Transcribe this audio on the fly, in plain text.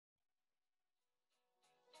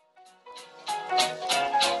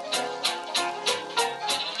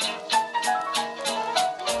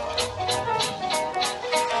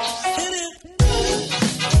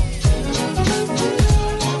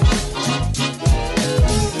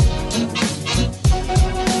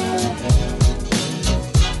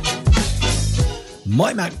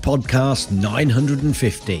MyMac Podcast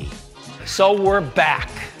 950. So we're back.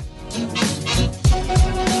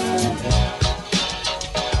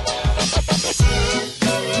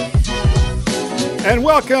 And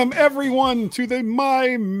welcome everyone to the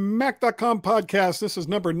MyMac.com podcast. This is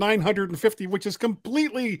number 950, which is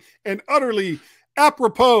completely and utterly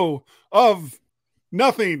apropos of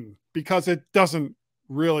nothing because it doesn't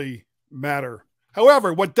really matter.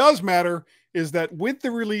 However, what does matter is that with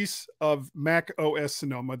the release of MacOS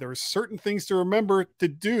Sonoma, there are certain things to remember to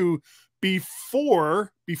do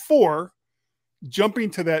before jumping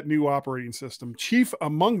to that new operating system. Chief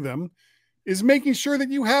among them is making sure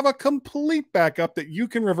that you have a complete backup that you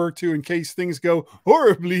can revert to in case things go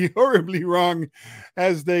horribly wrong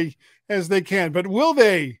as they can. But will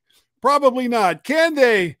they? Probably not. Can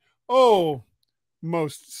they? Oh,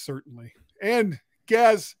 most certainly. And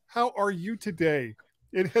Gaz, how are you today?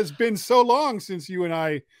 It has been so long since you and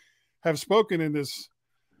I have spoken in this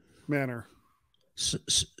manner.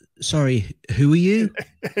 Sorry, who are you?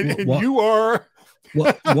 And you are.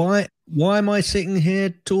 Why am I sitting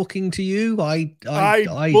here talking to you? I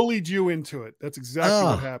bullied you into it. That's exactly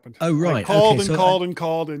what happened. Oh, right. I called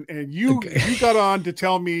and you got on to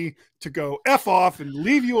tell me to go F off and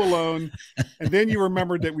leave you alone. And then you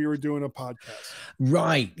remembered that we were doing a podcast.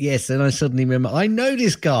 Right. Yes. And I suddenly remember, I know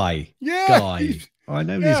this guy. Yeah. I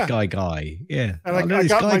know this guy. Yeah. And I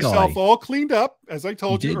got myself all cleaned up, as I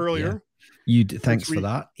told you earlier. Yeah. Thanks for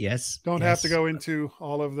that. Yes. Don't have to go into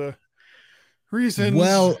all of the reasons.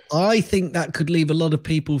 Well, I think that could leave a lot of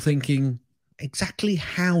people thinking, exactly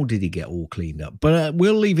how did he get all cleaned up? But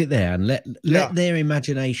we'll leave it there and let their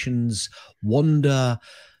imaginations wander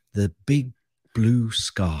the big blue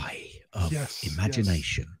sky of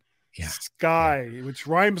imagination. Yeah. Sky, which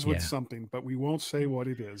rhymes with something, but we won't say what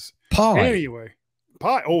it is. Pie. Anyway,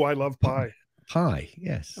 pie. Oh, I love pie. Pie,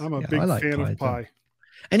 yes. I'm a big fan of pie.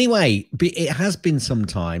 Anyway, it has been some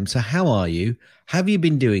time. So how are you? Have you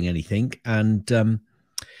been doing anything? And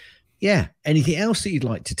anything else that you'd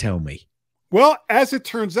like to tell me? Well, as it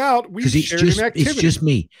turns out, we shared an activity. It's just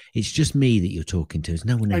me. It's just me that you're talking to. There's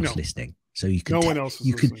no one else listening. So you can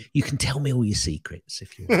you can tell me all your secrets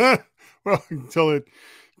if you well, until it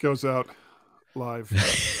goes out live.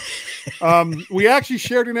 We actually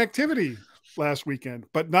shared an activity last weekend,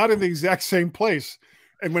 but not in the exact same place.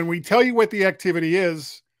 And when we tell you what the activity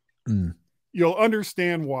is, you'll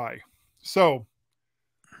understand why. So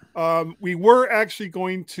we were actually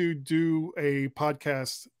going to do a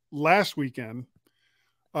podcast last weekend,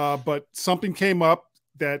 but something came up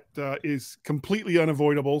that is completely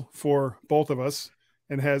unavoidable for both of us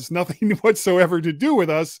and has nothing whatsoever to do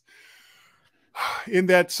with us, in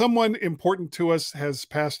that someone important to us has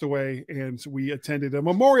passed away and we attended a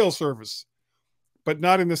memorial service, but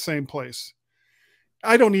not in the same place.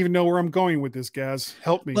 I don't even know where I'm going with this, Gaz.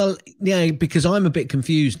 Help me. Well, yeah, because I'm a bit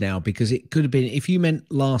confused now, because it could have been, if you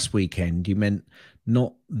meant last weekend, you meant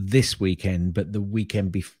not this weekend, but the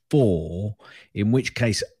weekend before, in which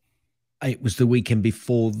case it was the weekend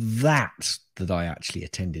before that I actually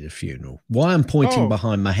attended a funeral. Why I'm pointing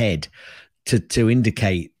behind my head to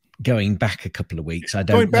indicate going back a couple of weeks, I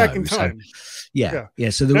don't know. Going back in time. So, yeah.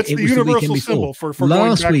 So that's the universal symbol for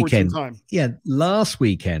last going weekend. In time. Yeah, last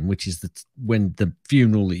weekend, which is when the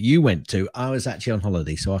funeral that you went to, I was actually on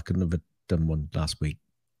holiday, so I couldn't have done one last week.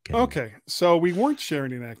 Okay, so we weren't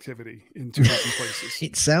sharing an activity in two different places.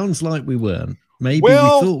 It sounds like we weren't. Maybe we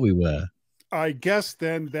thought we were. I guess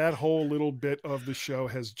then that whole little bit of the show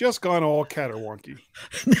has just gone all caterwonky.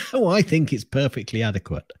 No, I think it's perfectly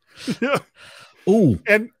adequate. Yeah. Oh,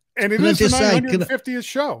 and it is the 950th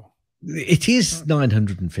show. It is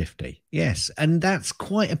 950. Yes, and that's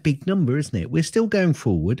quite a big number, isn't it? We're still going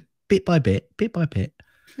forward, bit by bit.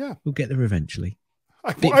 Yeah, we'll get there eventually.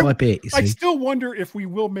 Bit by bit. I still wonder if we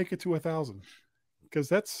will make it to 1,000, because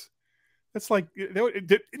that's like,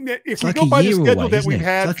 if we go by the schedule that we've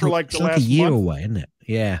had for like the last month. It's like a year away, isn't it?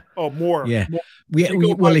 Yeah. Oh, more. Yeah.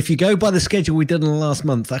 Well, if you go by the schedule we did in the last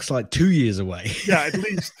month, that's like 2 years away. Yeah,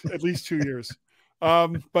 at least 2 years.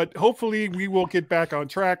 But hopefully we will get back on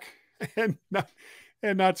track and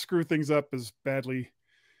not screw things up as badly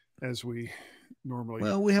as we normally.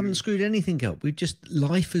 Well, we haven't screwed anything up.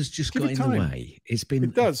 Life has just got in the way. It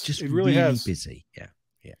really has busy.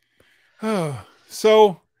 Yeah.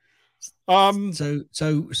 So have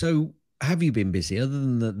you been busy other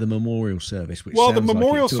than the memorial service? Which the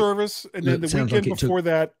memorial service, and then the weekend before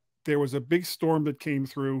that, there was a big storm that came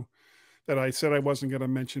through that I said I wasn't going to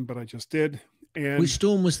mention, but I just did. And which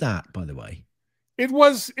storm was that, by the way? It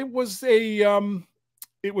was a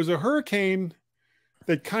hurricane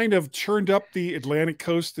that kind of churned up the Atlantic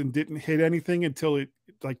coast and didn't hit anything until it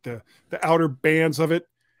like the outer bands of it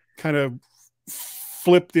kind of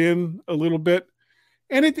flipped in a little bit,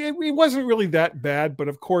 and it wasn't really that bad. But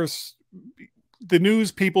of course, the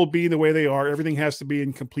news people being the way they are, everything has to be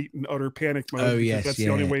in complete and utter panic mode. Oh yes, that's the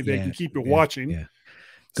only way they can keep it watching. Yeah.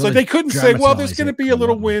 So they couldn't say, well, there's going to be a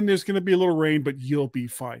little wind, there's going to be a little rain, but you'll be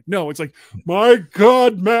fine. No, it's like, my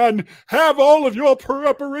God, man, have all of your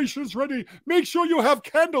preparations ready. Make sure you have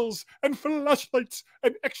candles and flashlights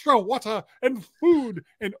and extra water and food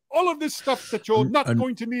and all of this stuff that you're not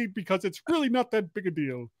going to need because it's really not that big a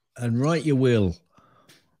deal. And write your will.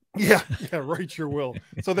 Yeah, write your will.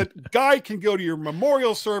 So that guy can go to your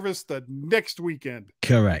memorial service the next weekend.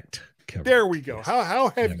 Correct. There we go. Yes. How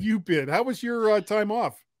have you been? How was your time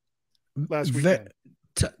off last weekend?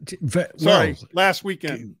 Last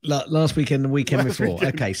weekend. Last weekend, the weekend before.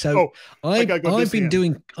 Weekend. Okay, so I've been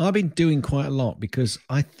doing quite a lot because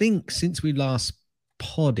I think since we last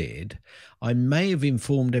podded, I may have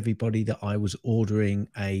informed everybody that I was ordering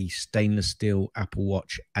a stainless steel Apple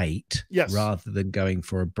Watch 8 rather than going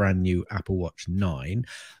for a brand new Apple Watch 9.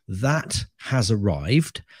 That has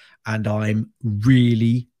arrived. And I'm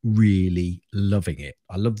really, really loving it.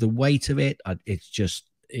 I love the weight of it.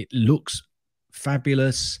 It looks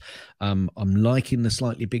fabulous. I'm liking the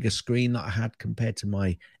slightly bigger screen that I had compared to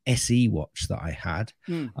my SE watch that I had,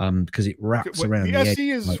 because it wraps around the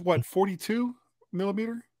SE is what, 42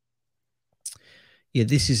 millimeter? Yeah,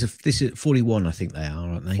 this is 41. I think they are,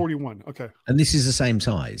 aren't they? 41. Okay. And this is the same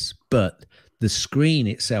size, but the screen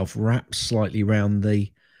itself wraps slightly around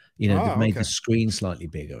the. They've made the screen slightly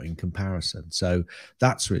bigger in comparison. So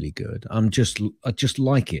that's really good. I just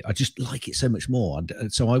like it. I just like it so much more.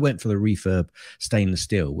 So I went for the refurb stainless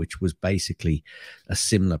steel, which was basically a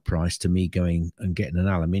similar price to me going and getting an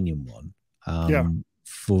aluminium one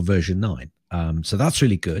for version 9. So that's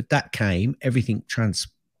really good. That came, everything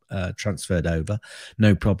transferred over.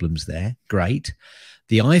 No problems there. Great.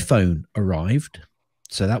 The iPhone arrived.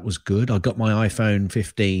 So that was good. I got my iPhone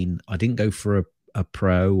 15. I didn't go for a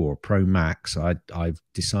Pro or Pro Max. I've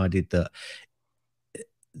decided that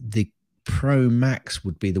the Pro Max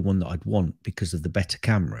would be the one that I'd want because of the better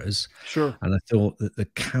cameras. Sure. And I thought that the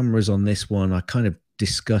cameras on this one, I kind of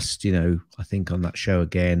discussed, I think on that show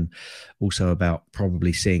again, also about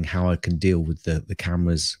probably seeing how I can deal with the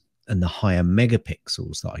cameras and the higher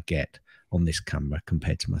megapixels that I get on this camera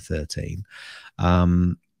compared to my 13.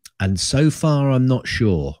 And so far, I'm not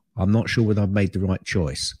sure. I'm not sure whether I've made the right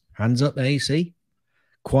choice. Hands up, AC.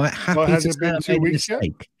 Quite happy to say I made a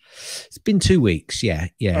mistake. It's been 2 weeks, yeah.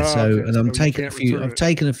 Okay. And I'm taking a few. I've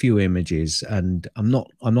taken a few images, and I'm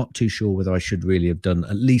not too sure whether I should really have done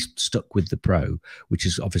at least stuck with the Pro, which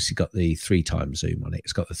has obviously got the 3x zoom on it.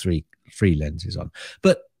 It's got the three lenses on,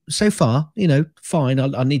 but so far, fine.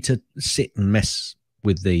 I need to sit and mess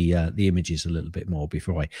with the images a little bit more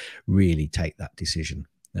before I really take that decision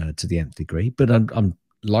to the nth degree. But I'm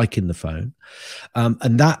liking the phone,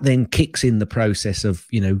 and that then kicks in the process of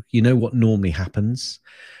what normally happens.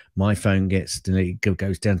 My phone goes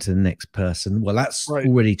down to the next person. Well, that's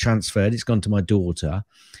already transferred. It's gone to my daughter,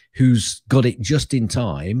 who's got it just in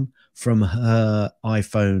time from her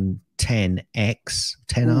iPhone 10X,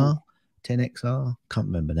 10R, 10XR. Can't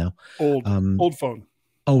remember now. Old phone.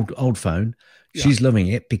 Old phone. Yeah. She's loving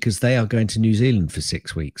it because they are going to New Zealand for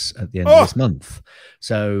 6 weeks at the end of this month.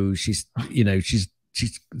 So she's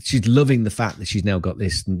loving the fact that she's now got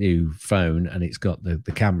this new phone and it's got the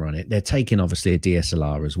camera on it. They're taking obviously a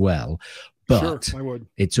DSLR as well, but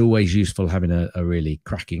it's always useful having a really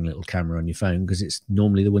cracking little camera on your phone because it's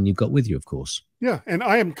normally the one you've got with you, of course. Yeah, and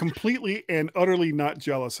I am completely and utterly not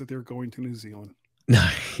jealous that they're going to New Zealand. No,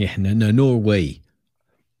 nor are we.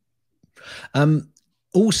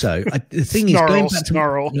 Also, the thing is, going back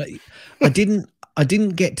to I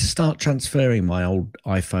didn't get to start transferring my old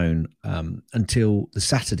iPhone until the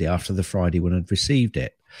Saturday after the Friday when I'd received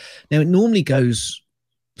it. Now, it normally goes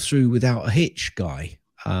through without a hitch, Guy.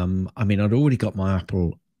 I mean, I'd already got my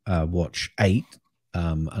Apple Watch 8,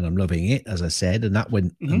 and I'm loving it, as I said, and that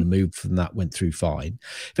went, and the move from that went through fine.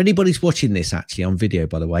 If anybody's watching this actually on video,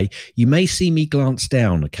 by the way, you may see me glance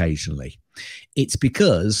down occasionally. It's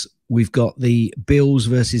because we've got the Bills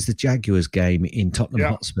versus the Jaguars game in Tottenham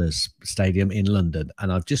Hotspur's Stadium in London.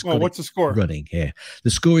 And I've just got what's the score running here. The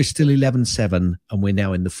score is still 11-7, and we're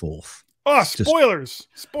now in the fourth. Oh, spoilers.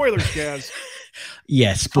 Spoilers, Gaz.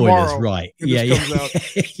 Yeah, spoilers, tomorrow, right. Yeah.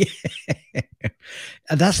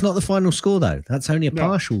 And that's not the final score, though. That's only a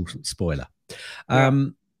partial spoiler.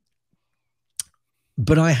 But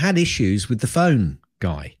I had issues with the phone,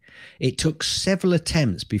 Guy. It took several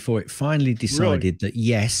attempts before it finally decided that,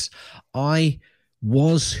 yes, I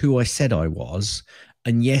was who I said I was,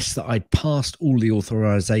 and yes, that I'd passed all the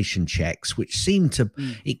authorization checks, which seemed to,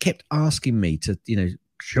 it kept asking me to,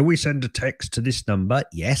 shall we send a text to this number?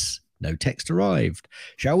 Yes. No text arrived.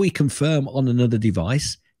 Shall we confirm on another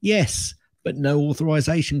device? Yes. But no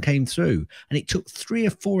authorization came through. And it took 3 or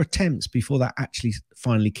 4 attempts before that actually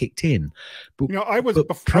finally kicked in. But,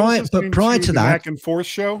 prior to that, Back and Forth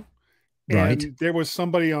show. Right. And there was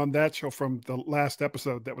somebody on that show from the last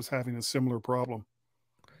episode that was having a similar problem.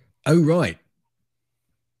 Oh, right.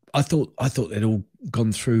 I thought they'd all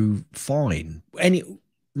gone through fine.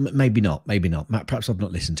 Maybe not. Perhaps I've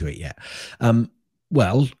not listened to it yet.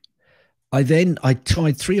 Well, I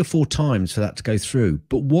tried 3 or 4 times for that to go through.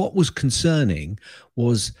 But what was concerning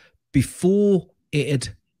was before it had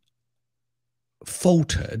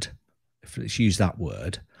faltered, if let's use that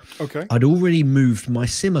word, okay, I'd already moved my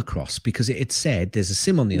SIM across because it had said there's a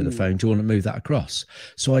SIM on the other phone. Do you want to move that across?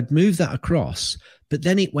 So I'd moved that across, but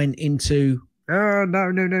then it went into, oh, no,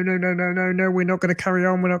 we're not going to carry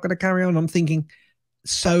on. We're not going to carry on. I'm thinking,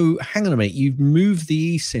 so hang on a minute. You've moved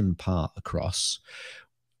the eSIM part across.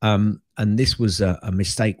 And this was a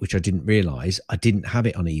mistake, which I didn't realize. I didn't have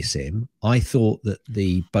it on eSIM. I thought that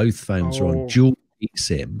both phones are on dual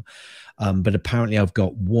eSIM, but apparently I've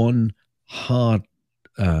got one hard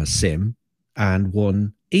SIM and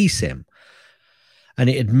one eSIM. And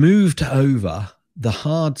it had moved over the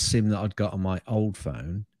hard SIM that I'd got on my old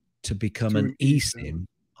phone to become an eSIM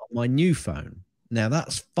on my new phone. Now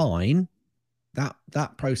that's fine.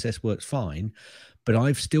 That process works fine. But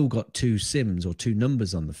I've still got 2 SIMs or 2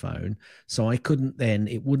 numbers on the phone. So I couldn't then,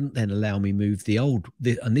 it wouldn't then allow me move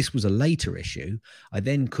and this was a later issue. I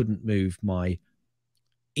then couldn't move my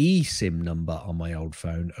eSIM number on my old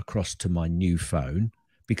phone across to my new phone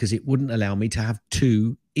because it wouldn't allow me to have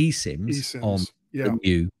 2 eSIMs on the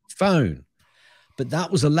new phone. But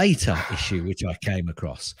that was a later issue which I came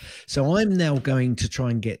across. So I'm now going to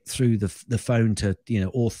try and get through the phone to,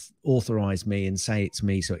 authorize me and say it's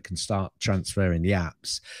me so it can start transferring the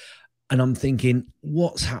apps. And I'm thinking,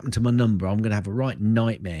 what's happened to my number? I'm going to have a right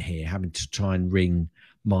nightmare here having to try and ring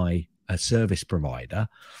my service provider.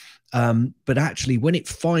 But actually, when it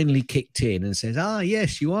finally kicked in and says,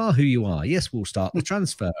 yes, you are who you are. Yes, we'll start the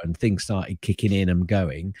transfer. And things started kicking in and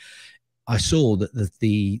going. I saw that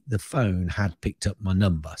the phone had picked up my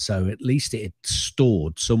number. So at least it had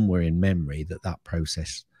stored somewhere in memory that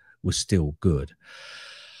process was still good.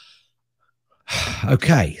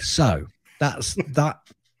 Okay, so that's that.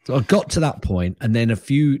 So I got to that point, and then a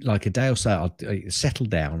day or so, I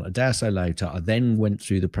settled down. A day or so later, I then went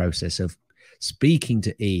through the process of speaking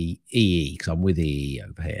to EE, because I'm with EE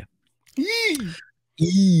over here.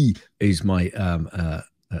 EE is my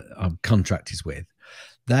contract is with.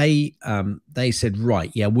 They said,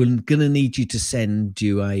 right, yeah, we're going to need you to send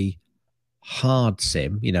you a hard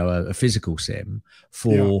SIM, a physical SIM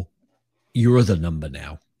for your other number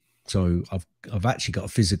now. So I've actually got a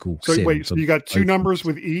physical SIM. So wait, so you got 2 numbers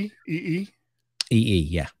with EE?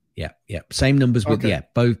 Yeah. Same numbers with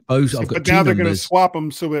both. I've got 2 now they're going to swap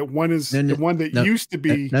them so that one is the one that used to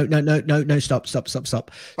be. No, stop.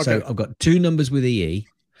 Okay. So I've got 2 numbers with EE.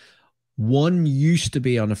 One used to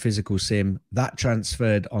be on a physical SIM that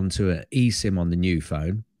transferred onto an eSIM on the new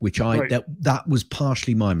phone, which that was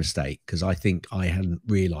partially my mistake because I think I hadn't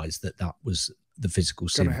realized that was the physical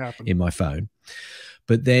SIM in my phone.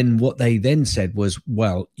 But then what they then said was,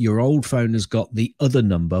 well, your old phone has got the other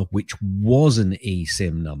number, which was an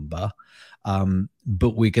eSIM number,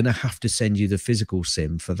 but we're going to have to send you the physical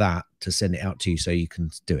SIM for that to send it out to you so you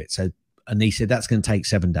can do it. So, and he said that's going to take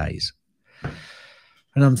 7 days.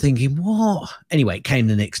 And I'm thinking, what? Anyway, it came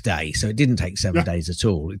the next day. So it didn't take 7 days at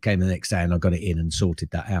all. It came the next day and I got it in and sorted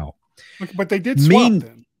that out. But they did swap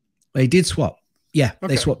then. They did swap. Yeah,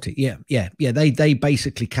 they swapped it. Yeah. They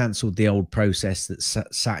basically cancelled the old process that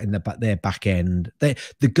sat in their back end.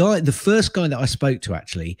 The first guy that I spoke to,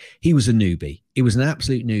 actually, he was a newbie. He was an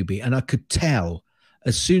absolute newbie. And I could tell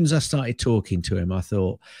as soon as I started talking to him, I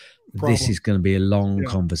thought, this is going to be a long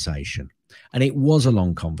conversation. And it was a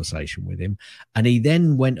long conversation with him. And he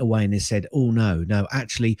then went away and he said, oh, no,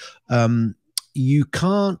 actually, you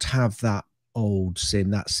can't have that old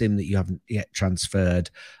SIM, that SIM that you haven't yet transferred,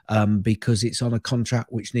 because it's on a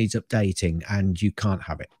contract which needs updating and you can't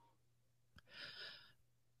have it.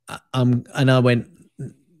 And I went,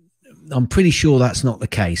 I'm pretty sure that's not the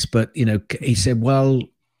case. But, he said, well,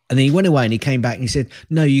 and then he went away and he came back and he said,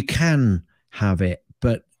 no, you can have it.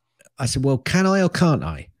 But I said, well, can I or can't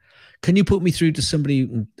I? Can you put me through to somebody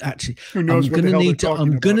who actually? Who knows I'm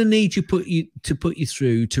going to need to put you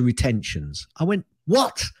through to retentions. I went,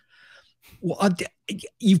 what? Well,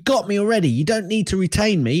 you've got me already. You don't need to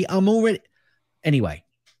retain me. I'm already. Anyway,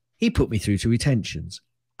 He put me through to retentions,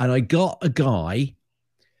 and I got a guy.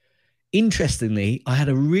 Interestingly, I had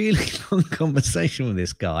a really long conversation with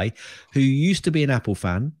this guy who used to be an Apple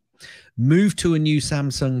fan, moved to a new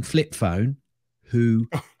Samsung flip phone, who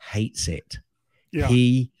hates it. Yeah.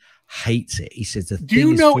 He hates it. He says Do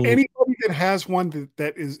you know anybody that has one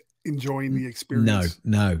that is enjoying the experience?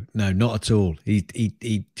 No, not at all.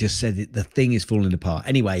 He just said the thing is falling apart.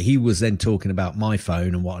 Anyway, he was then talking about my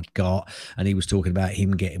phone and what I'd got, and he was talking about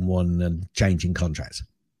him getting one and changing contracts.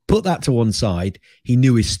 Put that to one side. He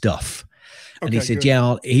knew his stuff. And he said, good.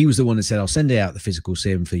 Yeah, he was the one that said, I'll send out the physical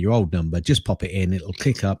SIM for your old number. Just pop it in. It'll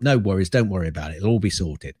click up. No worries. Don't worry about it. It'll all be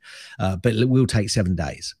sorted. But it will take 7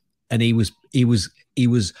 days. And he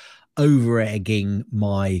was over-egging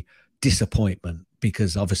my disappointment,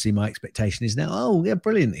 because obviously my expectation is now, oh, yeah,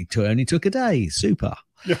 brilliant. It only took a day. Super.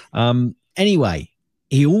 Yeah. Anyway,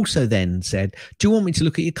 he also then said, do you want me to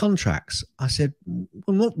look at your contracts? I said,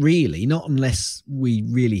 well, not really. Not unless we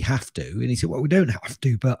really have to. And he said, well, we don't have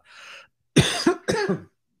to, but...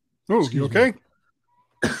 Oh, you okay?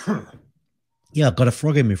 Yeah, I've got a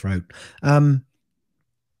frog in my throat. I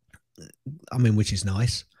mean, which is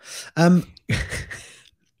nice.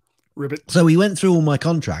 Ribbit. So we went through all my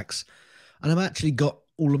contracts, and I've actually got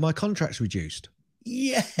all of my contracts reduced.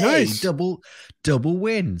 Yeah, nice. Double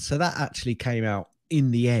win. So that actually came out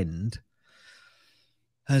in the end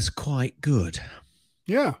as quite good.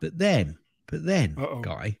 Yeah. But then,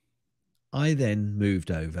 Guy, I then moved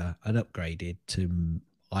over and upgraded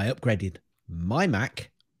my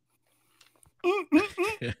Mac.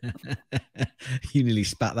 You nearly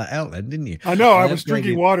spat that out then, didn't you? I know. I was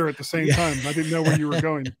drinking water at the same time. I didn't know where you were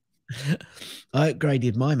going. I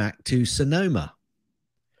upgraded my Mac to Sonoma.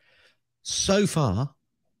 So far,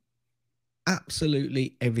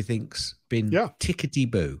 absolutely everything's been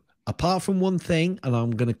tickety-boo. Apart from one thing, and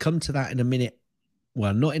I'm going to come to that in a minute.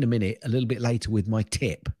 Well, not in a minute, a little bit later with my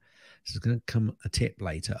tip. There's going to come a tip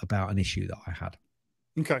later about an issue that I had.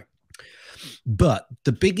 Okay. But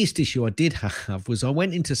the biggest issue I did have was I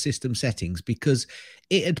went into system settings because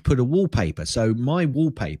it had put a wallpaper. So my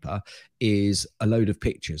wallpaper is a load of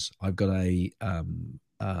pictures. I've got a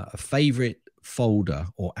favorite folder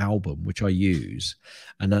or album, which I use.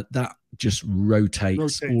 And that just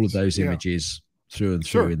rotates all of those images through and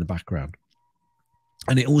through in the background.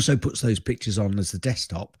 And it also puts those pictures on as the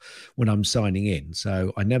desktop when I'm signing in.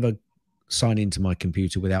 So I never sign into my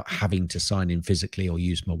computer without having to sign in physically or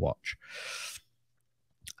use my watch.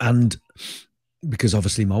 And because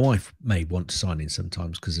obviously my wife may want to sign in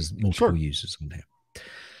sometimes because there's multiple users on there.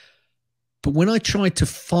 But when I tried to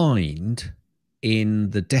find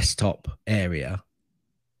in the desktop area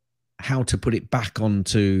how to put it back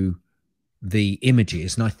onto the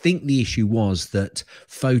images, and I think the issue was that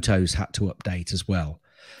photos had to update as well.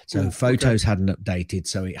 So photos hadn't updated,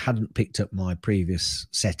 so it hadn't picked up my previous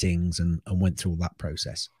settings and went through all that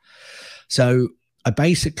process. So I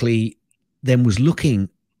basically then was looking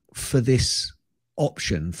for this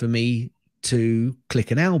option for me to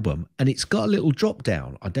click an album, and it's got a little drop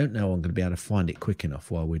down. I don't know I'm going to be able to find it quick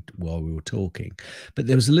enough while we were talking, but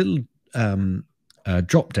there was a little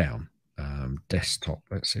drop down desktop.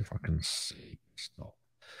 Let's see if I can see. Stop.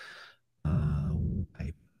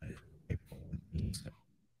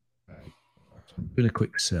 I'm doing a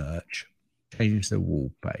quick search. Change the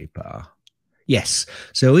wallpaper. Yes.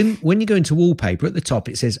 So when you go into wallpaper at the top,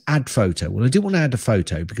 it says add photo. Well, I didn't want to add a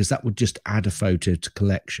photo because that would just add a photo to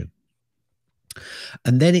collection.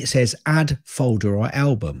 And then it says add folder or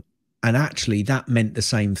album. And actually that meant the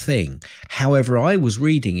same thing. However, I was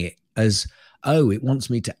reading it as, oh, it wants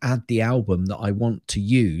me to add the album that I want to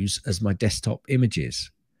use as my desktop images.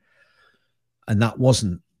 And that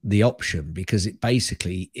wasn't the option because it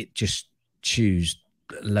just choose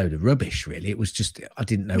a load of rubbish, really. It was just, I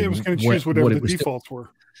didn't know. It was going to choose whatever the defaults were.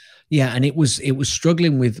 Yeah, and it was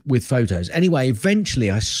struggling with photos. Anyway, eventually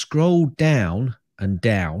I scrolled down and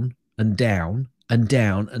down and down and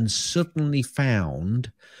down and suddenly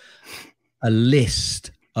found a list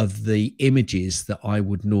of the images that I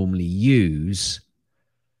would normally use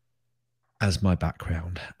as my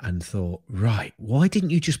background, and thought, right, why didn't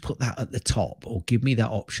you just put that at the top or give me that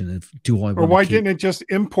option of or why didn't it just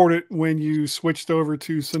import it when you switched over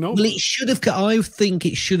to Sonoma? Well, it should have. I think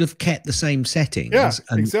it should have kept the same settings. Yeah,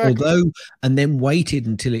 and exactly. And then waited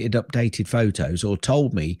until it had updated photos, or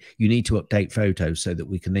told me you need to update photos so that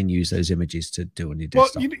we can then use those images to do on your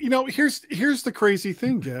desktop. Well, you know, here's the crazy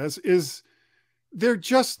thing, Gaz, is they're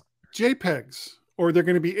just JPEGs, or they're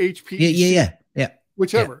going to be HPEC. Yeah.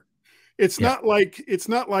 Whichever. Yeah. It's not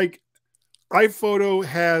like iPhoto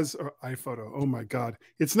has, or iPhoto. Oh my God.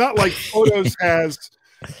 It's not like Photos has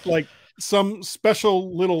like some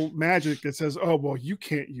special little magic that says, oh, well, you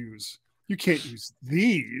can't use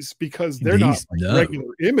these because they're not like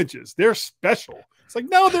regular images. They're special. It's like,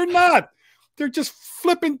 no, they're not. They're just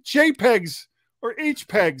flipping JPEGs or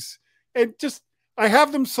HPEGs. And just, I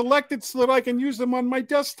have them selected so that I can use them on my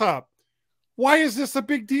desktop. Why is this a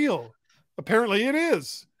big deal? Apparently it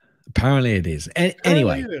is. Apparently it is.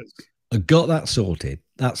 Anyway, I got that sorted.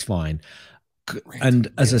 That's fine.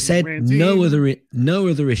 And as I said, no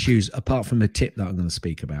other issues apart from a tip that I'm going to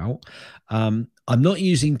speak about. I'm not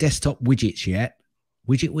using desktop widgets yet.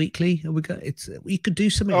 Widget Weekly, have we got? You could do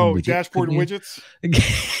something. Oh, widget, dashboard widgets.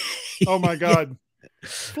 Oh my God,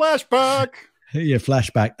 flashback. Yeah,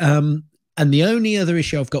 flashback. And the only other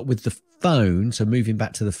issue I've got with the phone, so moving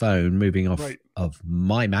back to the phone, moving off of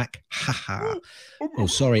MyMac. Haha. Oh,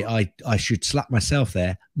 sorry, I should slap myself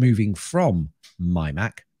there. Moving from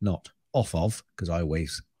MyMac, not off of, because I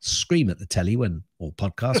always scream at the telly or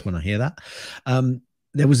podcast when I hear that.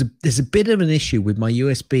 There's a bit of an issue with my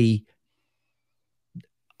USB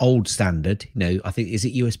old standard. You know, I think, is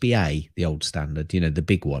it USB-A, the old standard, you know, the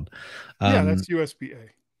big one? Yeah, that's USB-A.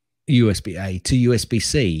 USB-A to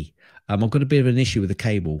USB-C. I've got a bit of an issue with the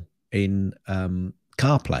cable in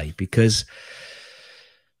CarPlay, because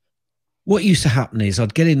what used to happen is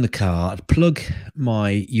I'd get in the car, I'd plug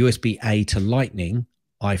my USB-A to Lightning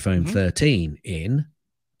iPhone 13 in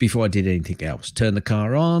before I did anything else. Turn the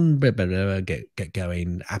car on, get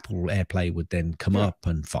going. Apple AirPlay would then come up,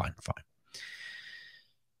 and fine.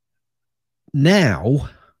 Now,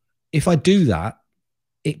 if I do that,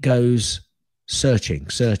 it goes searching.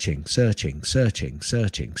 So I have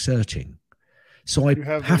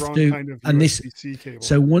to, kind of and this, cable.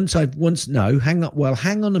 So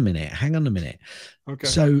hang on a minute. Okay.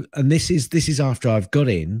 So, and this is after I've got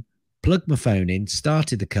in, plugged my phone in,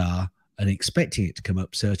 started the car, and expecting it to come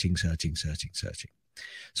up searching.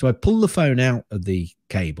 So I pull the phone out of the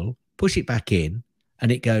cable, push it back in,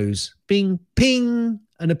 and it goes bing, ping,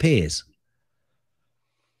 and appears.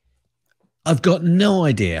 I've got no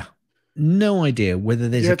idea whether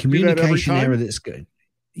there's a communication error that's good.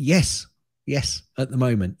 Yes, at the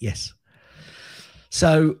moment, yes.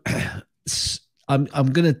 So I'm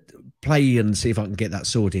going to play and see if I can get that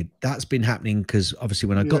sorted. That's been happening because obviously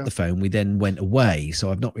when I got the phone, we then went away. So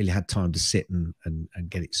I've not really had time to sit and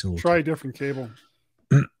get it sorted. Try a different cable.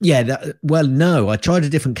 Yeah. Well, no, I tried a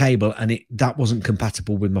different cable and that wasn't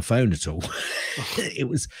compatible with my phone at all. It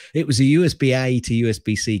was a USB-A to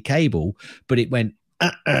USB-C cable, but it went,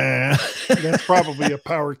 That's probably a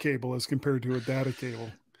power cable as compared to a data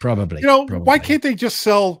cable. Probably. You know, why can't they just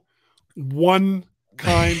sell one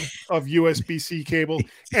kind of USB-C cable?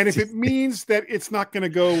 And if it means that it's not going to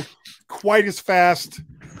go quite as fast,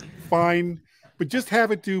 fine. But just have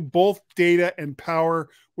it do both data and power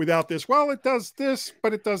without this. Well, it does this,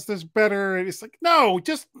 but it does this better. And it's like, no,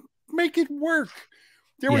 just make it work.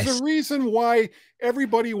 There was a reason why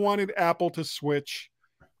everybody wanted Apple to switch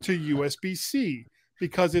to USB-C,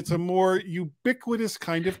 because it's a more ubiquitous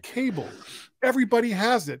kind of cable. Everybody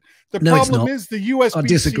has it. The problem is the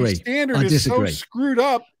USB-C standard is so screwed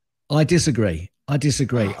up. I disagree.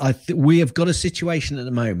 We have got a situation at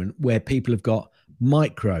the moment where people have got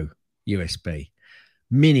micro USB,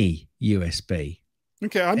 mini USB.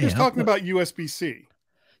 Okay, I'm just talking about USB-C.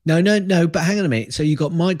 No, but hang on a minute. So you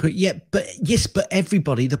got micro, but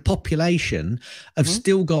everybody, the population, have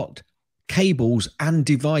still got cables and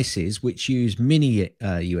devices which use mini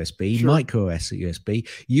USB, micro USB,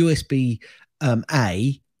 USB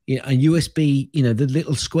A, and USB, the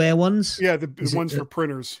little square ones. Yeah, the ones for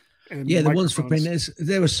printers. And the ones for printers.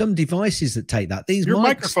 There are some devices that take that. Your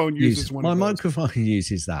microphone uses one. My microphone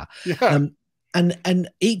uses that. Yeah. And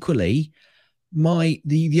equally,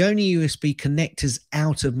 the only USB connectors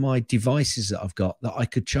out of my devices that I've got that I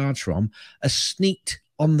could charge from are sneaked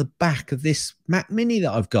on the back of this Mac Mini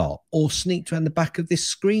that I've got, or sneaked around the back of this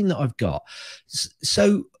screen that I've got.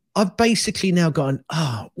 So I've basically now gone,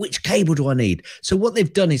 which cable do I need? So what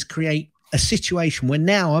they've done is create a situation where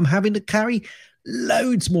now I'm having to carry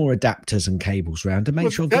loads more adapters and cables around to make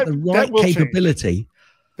sure I've got the right capability. Change.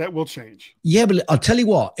 That will change. Yeah, but I'll tell you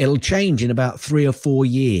what, it'll change in about 3 or 4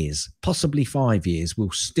 years, possibly 5 years.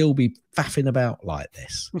 We'll still be faffing about like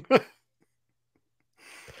this.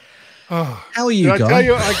 How are you, guys? Tell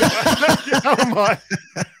you,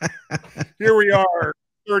 here we are,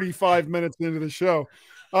 35 minutes into the show.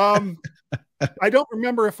 I don't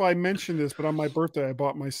remember if I mentioned this, but on my birthday, I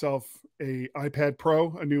bought myself a iPad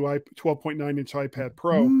Pro, a new 12.9-inch iPad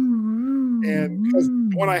Pro. And because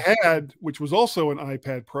the one I had, which was also an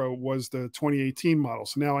iPad Pro, was the 2018 model.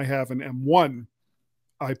 So now I have an M1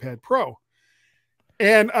 iPad Pro.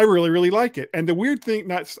 And I really, really like it. And the weird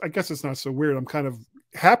thing, I guess it's not so weird, I'm kind of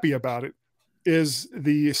happy about it, is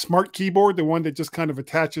the smart keyboard, the one that just kind of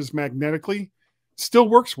attaches magnetically, still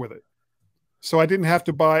works with it. So I didn't have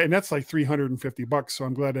to buy, and that's like $350. So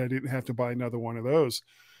I'm glad I didn't have to buy another one of those.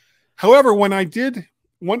 However, when I did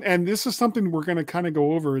one, and this is something we're going to kind of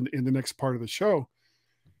go over in the next part of the show,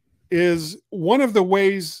 is one of the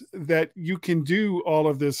ways that you can do all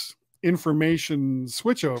of this information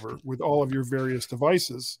switchover with all of your various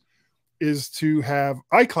devices is to have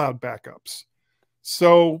iCloud backups.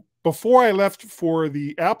 So before I left for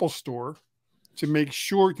the Apple store to make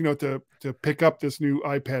sure, to pick up this new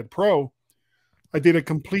iPad Pro, I did a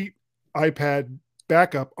complete iPad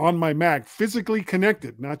backup on my Mac, physically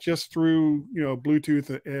connected, not just through, Bluetooth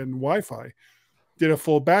and Wi-Fi. Did a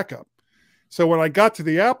full backup. So when I got to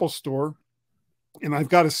the Apple store, and I've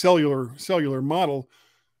got a cellular model,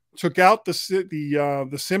 took out the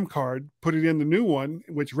SIM card, put it in the new one,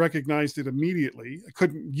 which recognized it immediately. I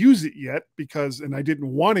couldn't use it yet and I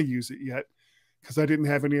didn't want to use it yet because I didn't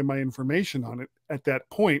have any of my information on it at that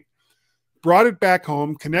point. Brought it back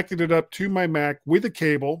home, connected it up to my Mac with a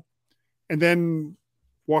cable, and then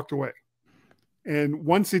walked away. And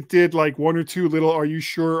once it did like one or two little, are you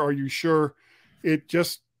sure? Are you sure? It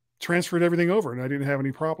just transferred everything over and I didn't have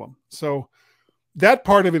any problem. So that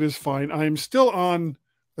part of it is fine. I am still on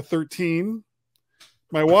the 13.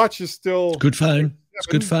 My watch is still good phone. It's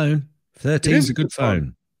a good phone. 13 is a good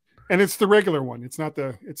phone. And it's the regular one. It's not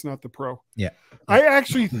the Pro. Yeah. I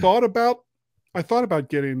actually thought about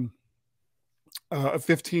getting a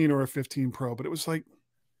 15 or a 15 Pro, but it was like,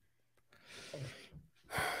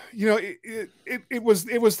 it was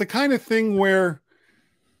the kind of thing where,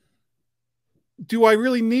 do I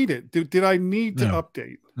really need it? Did I need to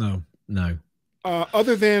update? No.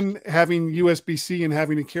 Other than having USB-C and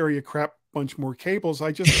having to carry a crap bunch more cables,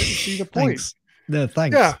 I just didn't see the point. Thanks. No,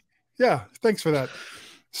 thanks. Yeah. Thanks for that.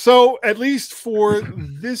 So at least for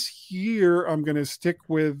this year, I'm going to stick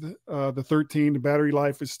with the 13. The battery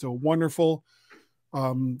life is still wonderful.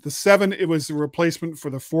 The 7, it was the replacement for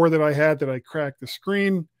the 4 that I had that I cracked the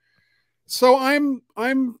screen. So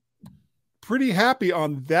I'm pretty happy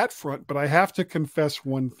on that front, but I have to confess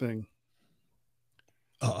one thing.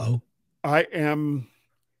 Uh-oh. I am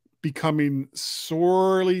becoming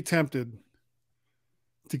sorely tempted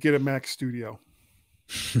to get a Mac Studio.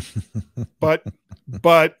 but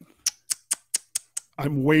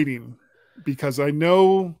I'm waiting because I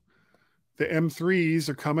know the M3s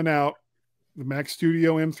are coming out. The Mac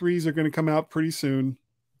Studio M3s are going to come out pretty soon.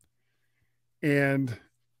 And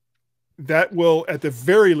that will, at the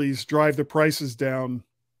very least, drive the prices down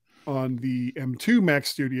on the M2 Mac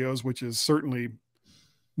Studios, which is certainly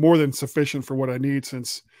more than sufficient for what I need,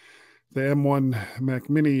 since the M1 Mac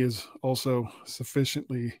Mini is also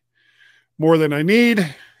sufficiently more than I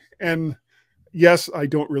need. And yes, I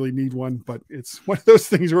don't really need one, but it's one of those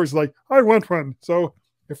things where it's like, I want one. So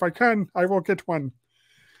if I can, I will get one.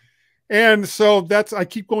 And so I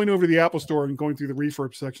keep going over to the Apple store and going through the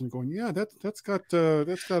refurb section and going, yeah, that's got a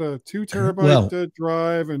 2 terabyte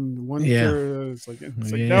drive and 1 tera. It's like,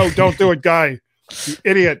 no, don't do it, guy, you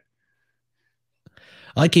idiot.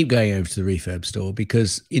 I keep going over to the refurb store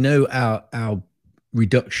because our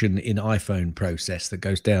reduction in iPhone process that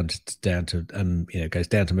goes down to goes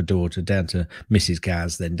down to my daughter, down to Mrs.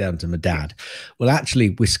 Gaz, then down to my dad. Well, actually,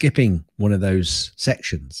 we're skipping one of those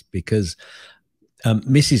sections because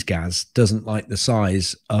Mrs. Gaz doesn't like the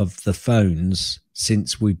size of the phones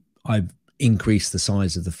since I've increased the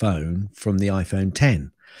size of the phone from the iPhone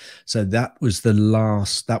 10. So that was the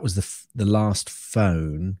last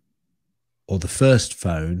phone, or the first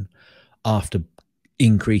phone, after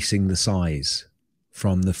increasing the size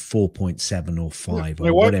from the 4.7 or 5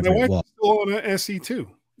 or whatever it was. Still on an SE2.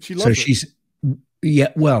 She loves it.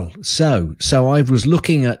 So I was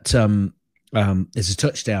looking at there's a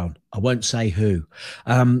touchdown. I won't say who.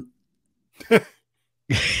 Go ahead.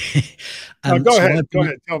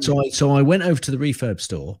 So I went over to the refurb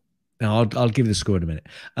store. Now I'll give you the score in a minute.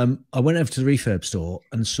 I went over to the refurb store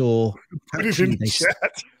and saw. Put it in the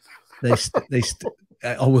chat.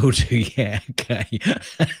 I will do. Yeah. Okay.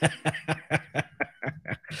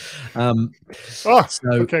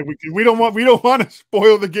 Okay. We don't want to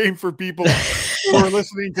spoil the game for people who are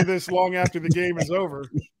listening to this long after the game is over.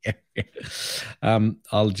 Yeah.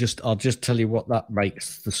 I'll just tell you what that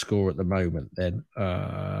makes the score at the moment. Then.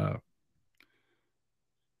 And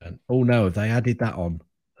oh no, have they added that on?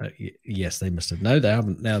 Yes, they must have. No, they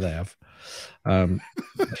haven't. Now they have.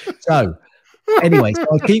 So. Anyway, so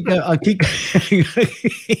I keep going.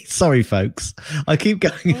 Sorry, folks. I keep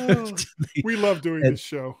going. We love doing this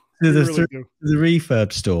show. to We really do. the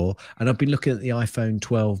refurb store, and I've been looking at the iPhone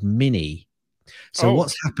 12 mini. So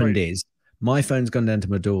what's happened is my phone's gone down to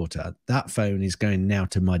my daughter. That phone is going now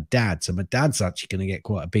to my dad. So my dad's actually going to get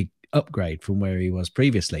quite a big upgrade from where he was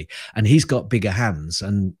previously, and he's got bigger hands.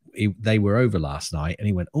 And they were over last night, and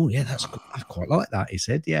he went, "Oh yeah, I quite like that." He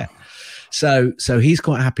said, "Yeah." So he's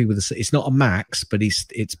quite happy with the. It's not a Max, but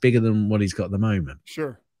it's bigger than what he's got at the moment.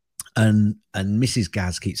 Sure. And Mrs.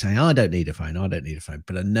 Gaz keeps saying, I don't need a phone. I don't need a phone.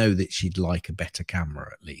 But I know that she'd like a better camera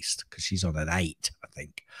at least, because she's on an 8, I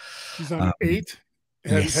think. She's on an 8?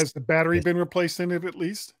 Has the battery been replaced in it at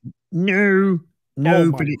least? No,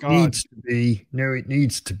 but it God. needs to be. No, it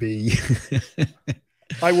needs to be.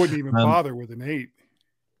 I wouldn't even bother with an 8.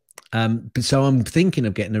 But so I'm thinking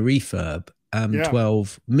of getting a refurb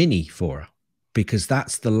 12 mini for her, because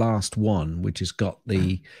that's the last one which has got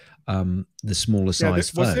the smaller size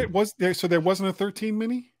phone. So there wasn't a 13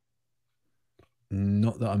 mini?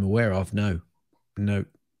 Not that I'm aware of. No, not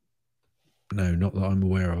that I'm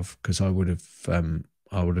aware of, because I would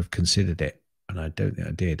have considered it, and I don't think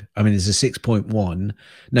I did. I mean, there's a 6.1.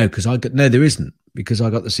 No, there isn't, because I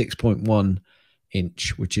got the 6.1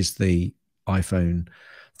 inch, which is the iPhone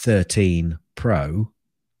 13 Pro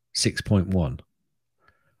 6.1.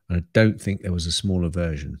 I don't think there was a smaller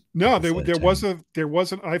version. No, there was an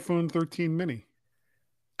iPhone 13 mini.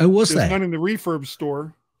 Oh, There's none in the refurb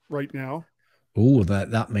store right now. Oh,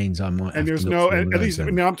 that means I might. And there's no, at least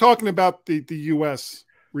now I'm talking about the US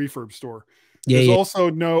refurb store. Yeah, there's also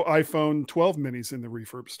no iPhone 12 minis in the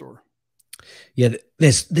refurb store. Yeah,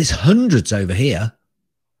 there's hundreds over here.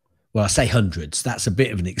 Well, I say hundreds. That's a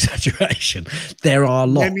bit of an exaggeration. There are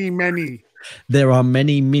lots. Many. There are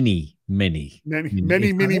many minis. Many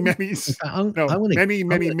minis.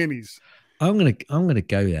 I'm gonna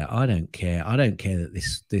go there. I don't care. I don't care that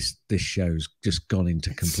this show's just gone into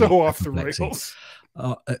complete so off the rails.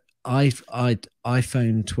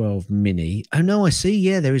 iPhone 12 mini. Oh no, I see.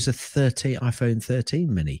 Yeah, there is a iPhone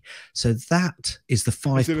 13 mini. So that is the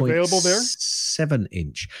 5.7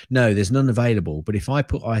 inch. No, there's none available. But if I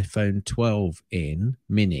put iPhone 12 in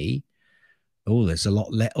mini, oh, there's a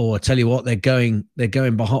lot. I tell you what, they're going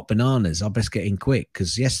by hot bananas. I best get in quick,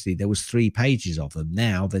 because yesterday there was 3 pages of them.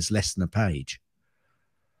 Now there's less than a page.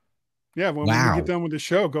 Yeah, when we get done with the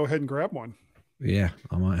show, go ahead and grab one. Yeah,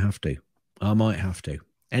 I might have to.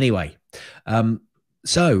 Anyway,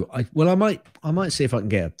 so I might see if I can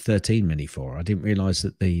get a 13 mini for her. I didn't realize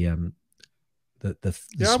that the I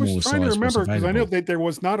was trying to remember, because I know that there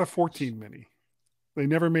was not a 14 mini. They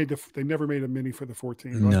never made a mini for the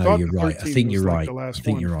 14. No, you're right. I think you're right.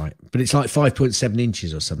 You're right. But it's like 5.7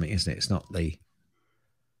 inches or something, isn't it? It's not the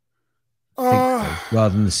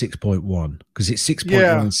rather than the 6.1, because it's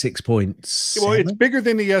 6.1 and 6.7. Well, it's bigger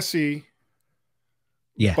than the SE.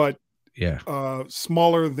 Yeah. But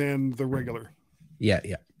smaller than the regular. Yeah.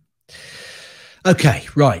 Okay,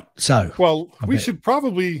 right. So, we should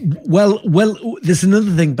probably. Well, there's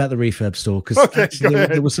another thing about the refurb store, because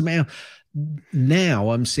there was some.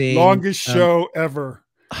 Now I'm seeing longest show ever.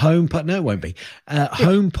 HomePod. No, it won't be.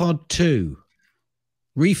 HomePod 2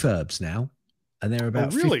 refurbs now, and they're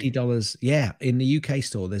about $50. Yeah, in the UK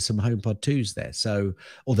store, there's some HomePod 2s there. So,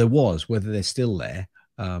 or there was. Whether they're still there,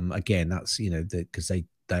 again, that's because they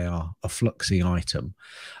are a fluxing item,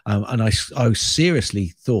 and I seriously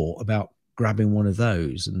thought about grabbing one of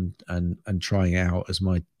those and trying it out as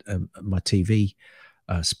my TV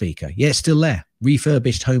speaker. Yeah, it's still there.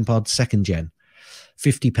 Refurbished HomePod 2nd gen,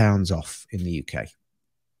 £50 off in the UK.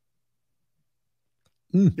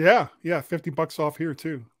 Yeah, $50 off here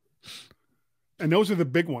too. And those are the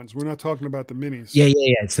big ones. We're not talking about the minis. Yeah.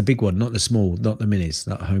 It's the big one, not the small, not the minis,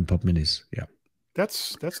 not HomePod minis. Yeah,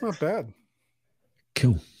 that's not bad.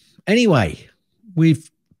 Cool. Anyway, we've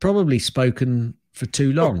probably spoken for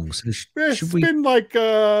too long. So it's been like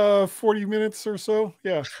 40 minutes or so.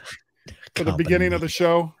 Yeah. For the beginning of the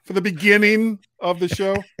show.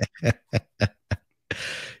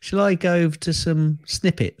 Shall I go over to some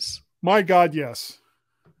snippets? My God, yes.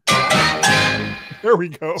 There we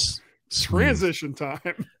go. Transition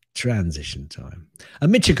time. A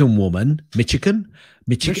Michigan woman.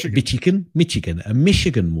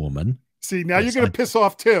 See, now you're going to piss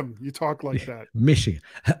off Tim. You talk like that. Michigan.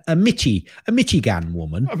 A Michigan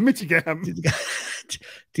woman. A Michigan.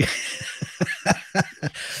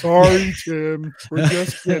 Sorry, Tim. We're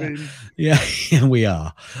just kidding. Yeah, we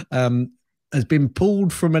are. Has been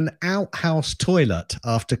pulled from an outhouse toilet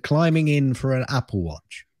after climbing in for an Apple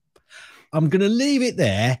Watch. I'm going to leave it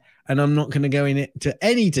there, and I'm not going to go into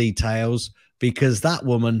any details, because that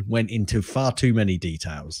woman went into far too many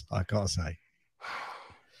details, I gotta say.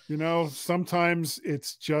 Sometimes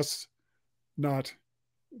it's just not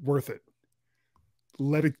worth it.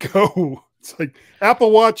 Let it go. It's like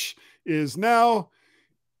Apple Watch is now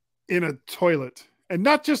in a toilet, and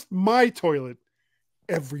not just my toilet,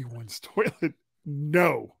 everyone's toilet.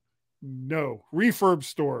 No. Refurb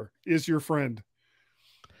Store is your friend.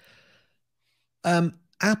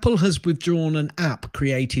 Apple has withdrawn an app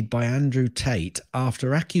created by Andrew Tate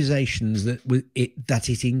after accusations that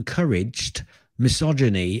it encouraged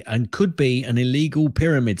misogyny and could be an illegal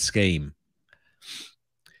pyramid scheme.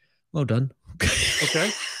 Well done.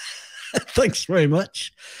 Okay. Thanks very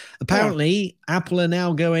much. Apparently, Apple are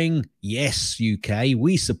now going, yes, UK,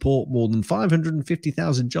 we support more than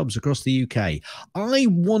 550,000 jobs across the UK. I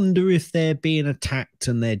wonder if they're being attacked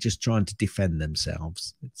and they're just trying to defend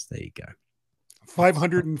themselves. There you go.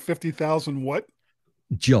 550,000 what?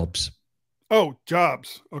 Jobs. Oh,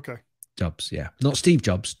 jobs. Okay. Jobs, yeah. Not Steve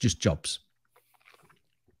Jobs, just jobs.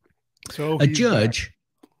 So a judge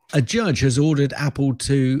has ordered Apple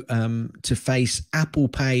to face Apple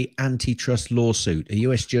Pay antitrust lawsuit. A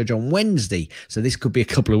US judge on Wednesday, so this could be a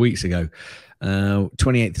couple of weeks ago,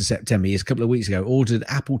 28th of September, a couple of weeks ago, ordered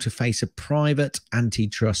Apple to face a private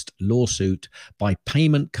antitrust lawsuit by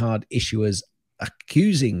payment card issuers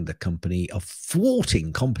accusing the company of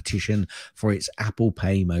thwarting competition for its Apple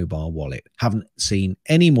Pay mobile wallet. Haven't seen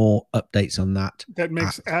any more updates on that. That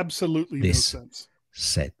makes absolutely no sense.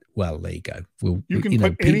 Said, well, there you go. You can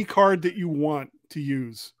put any card that you want to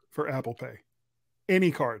use for Apple Pay. Any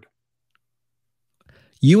card.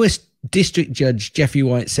 U.S. District Judge Jeffrey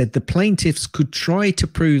White said the plaintiffs could try to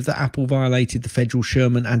prove that Apple violated the federal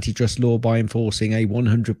Sherman antitrust law by enforcing a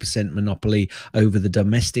 100% monopoly over the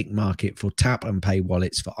domestic market for tap and pay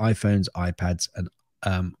wallets for iPhones, iPads,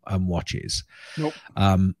 and watches. Nope.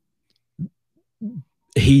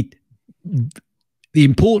 The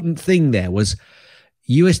important thing there was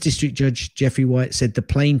U.S. District Judge Jeffrey White said the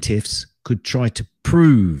plaintiffs could try to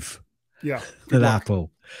prove that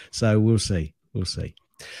Apple. So we'll see. We'll see.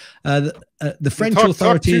 The French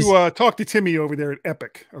authorities talk to Timmy over there at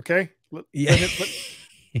Epic. Okay. Yeah.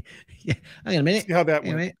 Yeah. Hang on a minute. See how that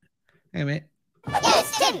went. Hang a minute.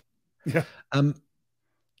 Yes, Timmy. Yeah.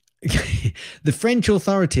 The French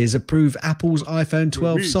authorities approve Apple's iPhone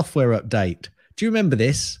 12 software update. Do you remember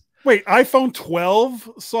this? Wait, iPhone 12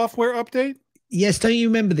 software update? Yes. Don't you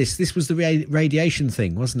remember this? This was the radiation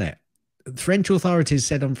thing, wasn't it? French authorities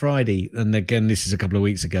said on Friday, and again, this is a couple of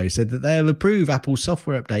weeks ago, said that they'll approve Apple's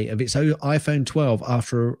software update of its iPhone 12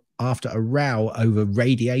 after a row over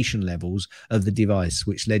radiation levels of the device,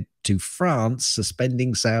 which led to France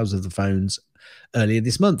suspending sales of the phones earlier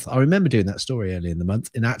this month. I remember doing that story earlier in the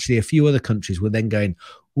month, and actually a few other countries were then going,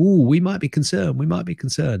 "Oh, we might be concerned. We might be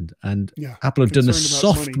concerned." And Apple have done a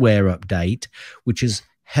software update, which has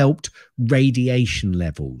helped radiation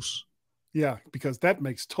levels. Yeah, because that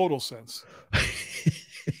makes total sense.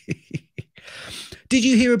 Did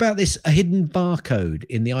you hear about this? A hidden barcode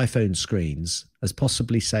in the iPhone screens has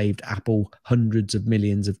possibly saved Apple hundreds of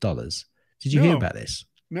millions of dollars. Did you hear about this?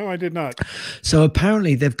 No, I did not. So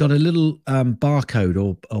apparently they've got a little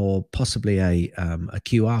barcode or possibly a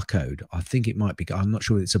QR code. I think it might be. I'm not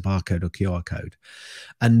sure if it's a barcode or QR code.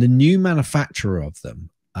 And the new manufacturer of them,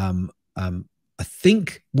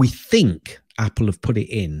 we think Apple have put it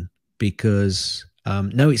in because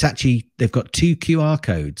no, it's actually, they've got two QR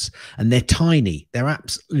codes and they're tiny. They're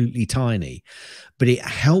absolutely tiny, but it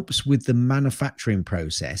helps with the manufacturing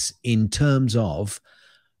process in terms of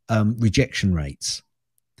rejection rates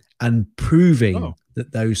and proving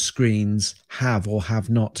that those screens have or have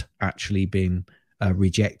not actually been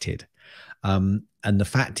rejected. And the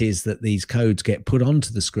fact is that these codes get put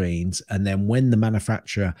onto the screens, and then when the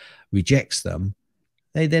manufacturer rejects them,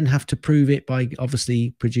 they then have to prove it by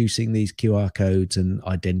obviously producing these QR codes and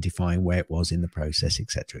identifying where it was in the process,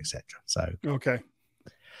 et cetera, et cetera. So,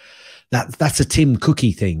 that's a Tim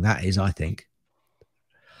Cookie thing. That is, I think.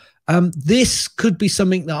 This could be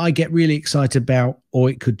something that I get really excited about, or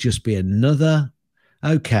it could just be another,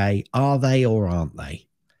 okay, are they or aren't they?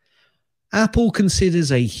 Apple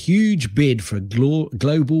considers a huge bid for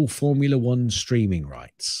global Formula One streaming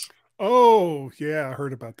rights. Oh, yeah, I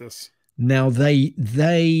heard about this. Now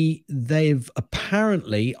they've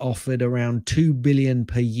apparently offered around $2 billion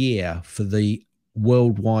per year for the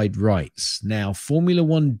worldwide rights. Now Formula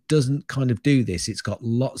One doesn't kind of do this. It's got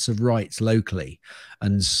lots of rights locally,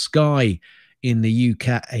 and Sky in the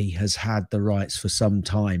UK has had the rights for some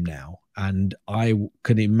time now. And I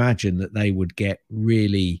can imagine that they would get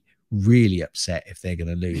really, really upset if they're going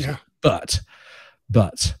to lose it.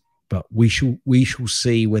 But we shall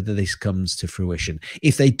see whether this comes to fruition.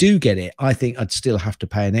 If they do get it, I think I'd still have to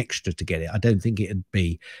pay an extra to get it. I don't think it'd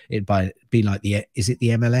be like is it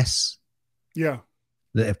the MLS? Yeah.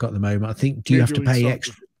 that they've got at the moment. I think, do you have to Major League pay Soccer.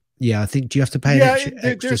 extra? Yeah, I think, do you have to pay an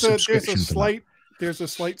extra subscription for that? There's a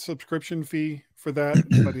slight subscription fee for that,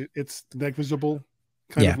 but it's negligible.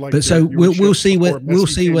 Kind of like but so we'll see whether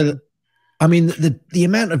whether, I mean, the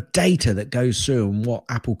amount of data that goes through and what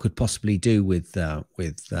Apple could possibly do with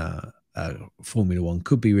Formula One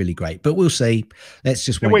could be really great. But we'll see. Let's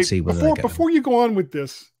just wait and see whether before you go on with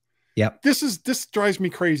this. Yep. This drives me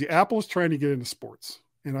crazy. Apple's trying to get into sports,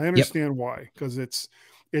 and I understand why, because it's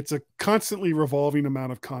a constantly revolving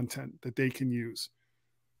amount of content that they can use.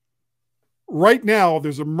 Right now,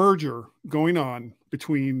 there's a merger going on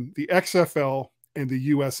between the XFL and the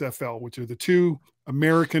USFL, which are the two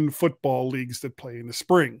American football leagues that play in the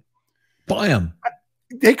spring. Buy them.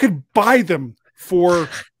 They could buy them for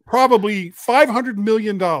probably $500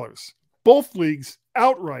 million, both leagues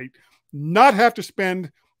outright, not have to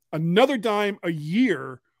spend another dime a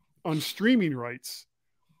year on streaming rights,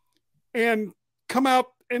 and come out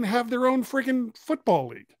and have their own freaking football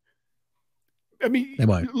league. I mean,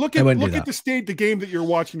 look at the game that you're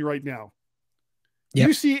watching right now. Yep. Do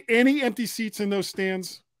you see any empty seats in those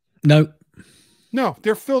stands? No,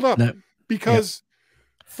 they're filled up because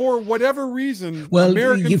for whatever reason, well,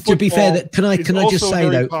 American to be fair, that can I just say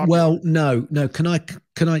though? Popular. Well, no, can I?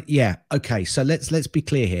 Yeah, okay. So let's be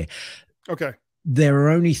clear here. Okay. There are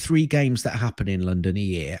only 3 games that happen in London a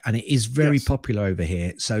year, and it is very popular over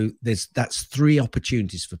here. So that's 3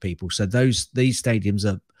 opportunities for people. So these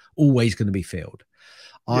stadiums are always going to be filled.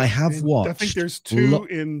 Yeah, I have watched. I think there's 2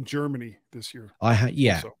 in Germany this year. I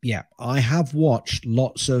have watched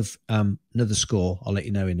lots of another score. I'll let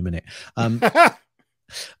you know in a minute.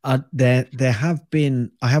 There have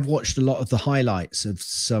been. I have watched a lot of the highlights of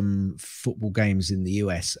some football games in the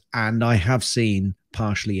US, and I have seen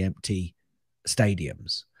partially empty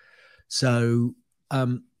stadiums. So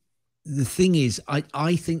the thing is,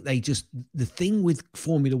 I think the thing with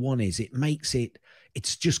Formula One is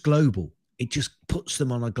it's just global. It just puts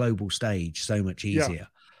them on a global stage so much easier.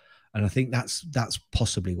 And I think that's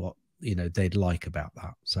possibly what they'd like about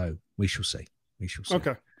that. So we shall see.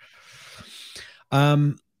 Okay.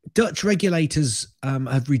 Dutch regulators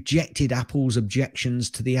have rejected Apple's objections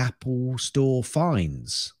to the Apple Store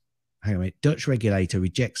fines. Hang on a minute. Dutch regulator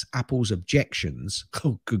rejects Apple's objections.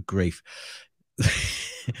 Oh, good grief.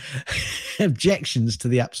 Objections to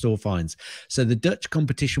the App Store fines. So the Dutch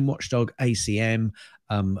competition watchdog ACM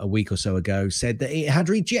a week or so ago said that it had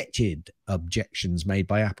rejected objections made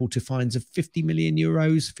by Apple to fines of 50 million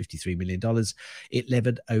euros, $53 million, it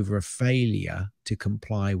levied over a failure to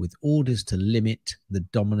comply with orders to limit the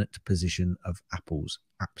dominant position of Apple's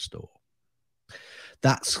App Store.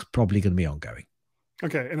 That's probably going to be ongoing.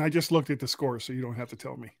 Okay, and I just looked at the score, so you don't have to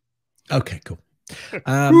tell me. Okay, cool.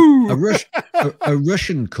 A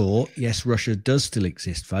Russian court. Yes, Russia does still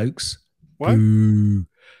exist, folks. What? Boo,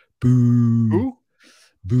 boo, Who?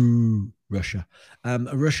 Boo, Russia. A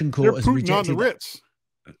Russian court has rejected. On the Ritz.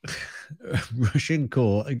 Russian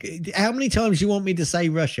court. How many times do you want me to say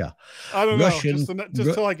Russia? I don't know. Just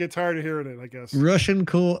until I get tired of hearing it, I guess. Russian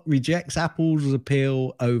court rejects Apple's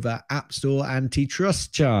appeal over App Store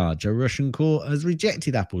antitrust charge. A Russian court has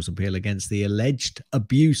rejected Apple's appeal against the alleged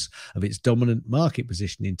abuse of its dominant market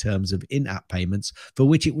position in terms of in-app payments, for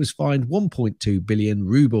which it was fined 1.2 billion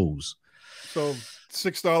rubles. So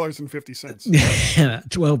 $6.50.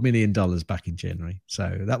 $12 million back in January.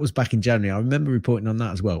 So that was back in January. I remember reporting on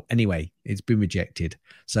that as well. Anyway, it's been rejected.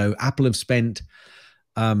 So Apple have spent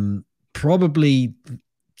probably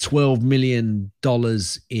 $12 million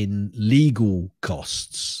in legal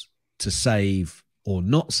costs to save or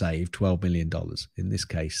not save $12 million. In this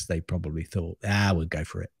case, they probably thought, we'll go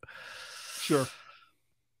for it. Sure.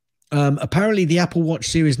 Apparently, the Apple Watch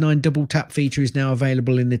Series 9 double tap feature is now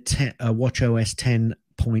available in the watchOS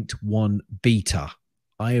 10.1 beta.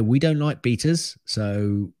 We don't like betas,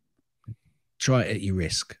 so try it at your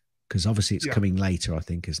risk, because obviously it's coming later, I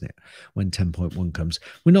think, isn't it? When 10.1 comes.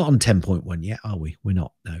 We're not on 10.1 yet, are we? We're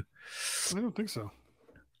not, no. I don't think so.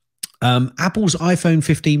 Apple's iPhone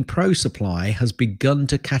 15 Pro supply has begun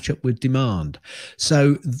to catch up with demand.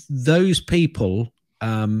 So those people...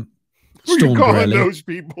 Who are you calling those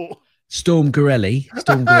people? Storm Gorelli,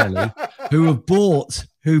 who have bought,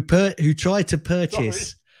 who tried to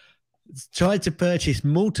purchase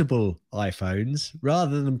multiple iPhones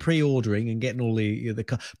rather than pre-ordering and getting all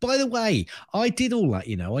the By the way, I did all that,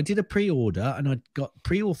 I did a pre-order and I got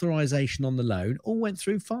pre-authorization on the loan, all went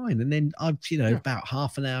through fine. And then about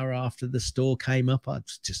half an hour after the store came up, I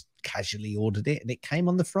just casually ordered it and it came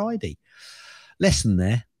on the Friday. Lesson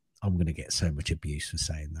there. I'm going to get so much abuse for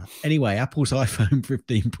saying that. Anyway, Apple's iPhone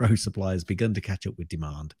 15 Pro supply has begun to catch up with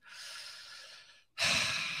demand.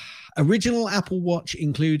 Original Apple Watch,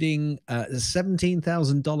 including a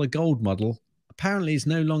 $17,000 gold model, apparently is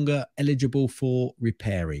no longer eligible for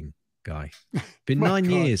repairing. Guy, been My 9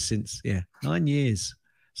 God. years since. Yeah, 9 years.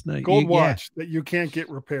 It's no Gold watch that you can't get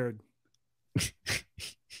repaired.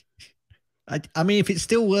 I mean, if it's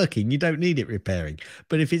still working, you don't need it repairing.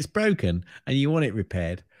 But if it's broken and you want it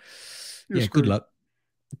repaired, You're yeah, screwed. good luck.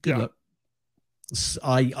 Good Yeah. luck.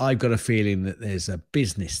 I've got a feeling that there's a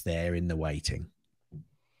business there in the waiting.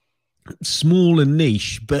 Small and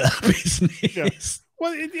niche, but a business. Yeah.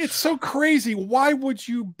 Well, it's so crazy. Why would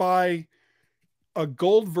you buy a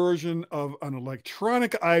gold version of an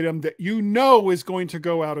electronic item that you know is going to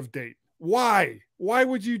go out of date? Why? Why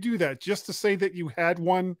would you do that? Just to say that you had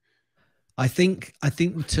one? I think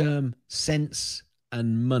the term sense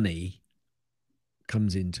and money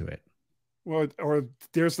comes into it. Well, or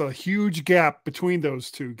there's a huge gap between those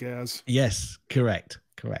two, Gaz. Yes, correct.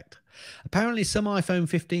 Apparently, some iPhone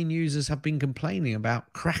 15 users have been complaining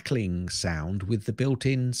about crackling sound with the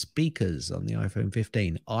built-in speakers on the iPhone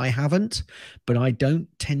 15. I haven't, but I don't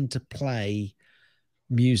tend to play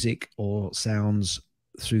music or sounds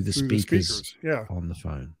through the speakers yeah, on the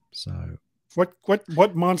phone. So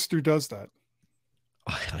what monster does that?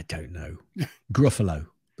 I don't know. Gruffalo,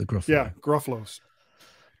 the Gruffalo. Yeah, Gruffalo's.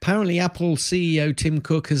 Apparently, Apple CEO Tim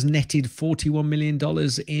Cook has netted $41 million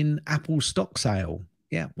in Apple stock sale.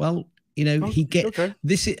 Yeah, well, you know,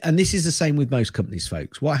 this is the same with most companies,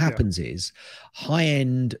 folks. What happens is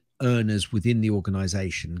high-end earners within the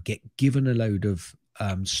organization get given a load of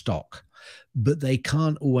stock, but they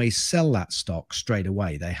can't always sell that stock straight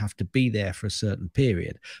away. They have to be there for a certain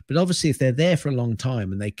period. But obviously, if they're there for a long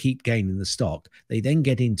time and they keep gaining the stock, they then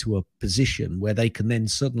get into a position where they can then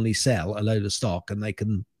suddenly sell a load of stock and they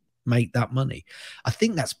can make that money. I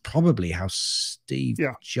think that's probably how Steve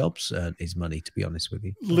Jobs earned his money, to be honest with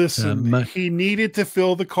you. Listen, he needed to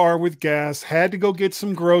fill the car with gas, had to go get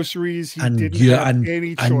some groceries. He didn't have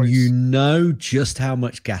any choice. And you know just how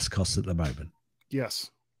much gas costs at the moment.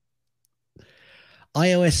 Yes.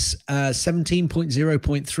 iOS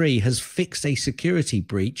 17.0.3 has fixed a security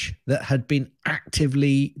breach that had been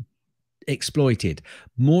actively exploited.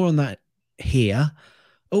 More on that here.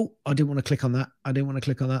 Oh, I didn't want to click on that. Let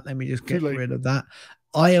me just get rid of that.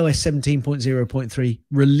 iOS 17.0.3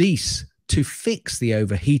 release to fix the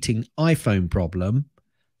overheating iPhone problem.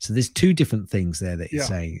 So there's two different things there that you're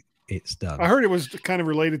saying it's done. I heard it was kind of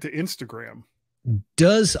related to Instagram.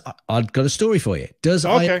 I've got a story for you. Does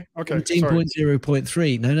iOS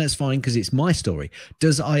 17.0.3, no, that's fine because it's my story.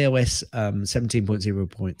 Does iOS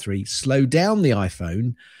 17.0.3 slow down the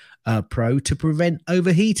iPhone Pro to prevent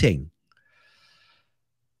overheating?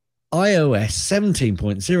 iOS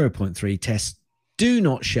 17.0.3 tests do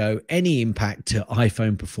not show any impact to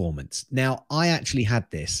iPhone performance. Now, I actually had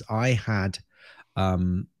this. I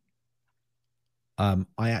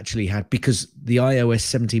actually had, because the iOS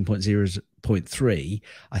 17.0.3,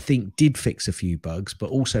 I think, did fix a few bugs, but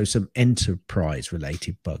also some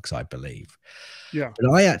enterprise-related bugs, I believe. Yeah.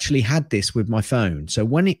 But I actually had this with my phone. So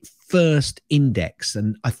when it first indexed,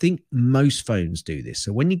 and I think most phones do this.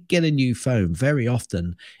 So when you get a new phone, very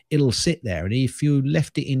often it'll sit there. And if you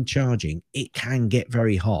left it in charging, it can get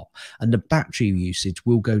very hot. And the battery usage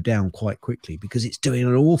will go down quite quickly because it's doing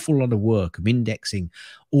an awful lot of work of indexing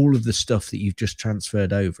all of the stuff that you've just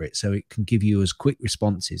transferred over it. So it can give you as quick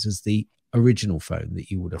responses as the original phone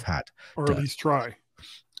that you would have had. Or at least try.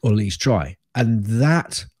 And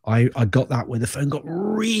that, I got that when the phone got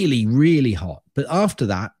really, really hot. But after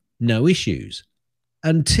that, no issues.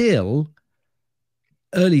 Until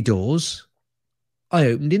early doors, I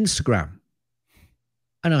opened Instagram.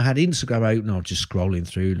 And I had Instagram open. I was just scrolling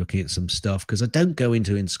through, looking at some stuff, because I don't go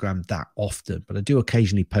into Instagram that often, but I do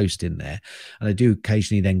occasionally post in there. And I do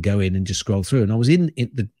occasionally then go in and just scroll through. And I was in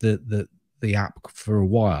the app for a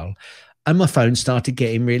while, and my phone started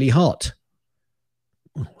getting really hot.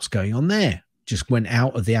 What's going on there? Just went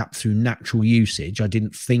out of the app through natural usage. I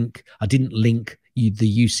didn't link the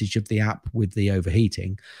usage of the app with the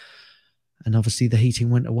overheating, and obviously the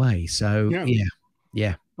heating went away. So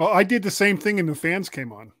yeah. Well, I did the same thing, and the fans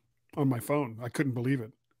came on my phone. I couldn't believe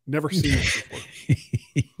it. Never seen it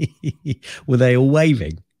before. Were they all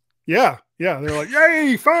waving? Yeah. They're like,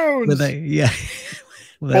 "Yay, phones!" Were they? Yeah.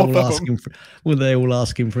 Were they all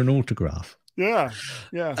asking for an autograph? Yeah.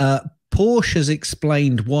 Porsche has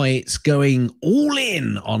explained why it's going all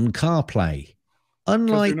in on CarPlay.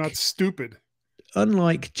 Unlike, they're not stupid.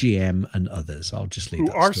 Unlike GM and others. I'll just leave who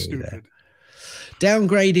that are story stupid. there.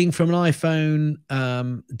 Downgrading an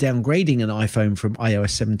iPhone from iOS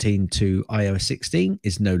 17 to iOS 16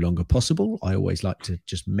 is no longer possible. I always like to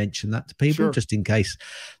just mention that to people, just in case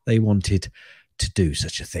they wanted to do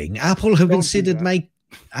such a thing. Apple have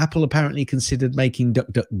Apple apparently considered making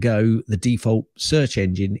DuckDuckGo the default search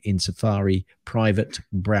engine in Safari private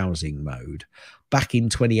browsing mode. Back in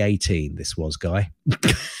 2018, this was, Guy.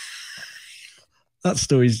 That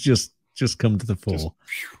story's just come to the fore.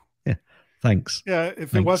 Yeah, thanks. Yeah,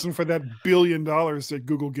 if it wasn't for that $1 billion that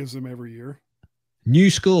Google gives them every year. New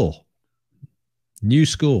score.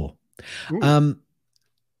 Ooh.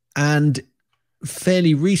 And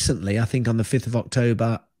fairly recently, I think on the 5th of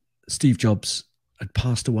October, Steve Jobs had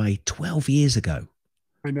passed away 12 years ago.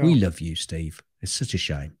 I know. We love you, Steve. It's such a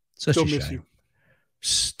shame. Still miss you.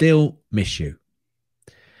 Still miss you.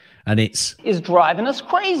 And it's driving us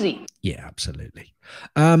crazy. Yeah, absolutely.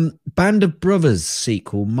 Band of Brothers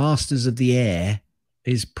sequel, Masters of the Air,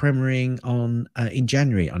 is premiering on in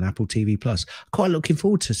January on Apple TV Plus. Quite looking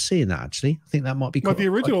forward to seeing that. Actually, I think that might be. But the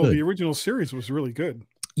original series was really good.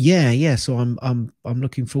 Yeah. So I'm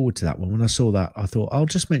looking forward to that one. When I saw that, I thought I'll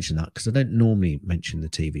just mention that because I don't normally mention the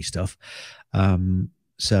TV stuff.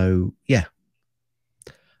 So yeah,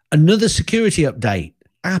 another security update.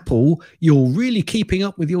 Apple, you're really keeping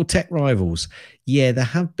up with your tech rivals. Yeah, there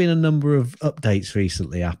have been a number of updates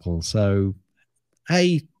recently, Apple. So,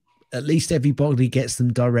 hey, at least everybody gets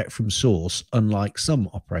them direct from source, unlike some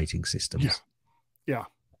operating systems. Yeah.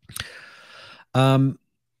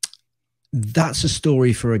 That's a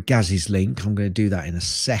story for a Gaz's link. I'm going to do that in a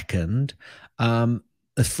second. The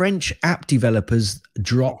French app developers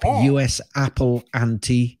drop US Apple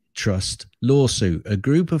antitrust lawsuit. A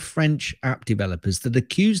group of French app developers that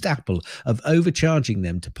accused Apple of overcharging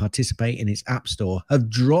them to participate in its app store have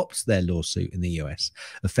dropped their lawsuit in the US,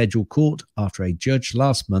 a federal court, after a judge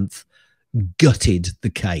last month gutted the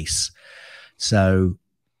case. So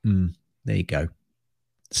there you go.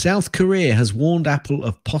 South Korea has warned Apple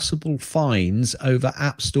of possible fines over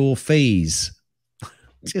App Store fees.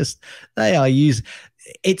 They are using.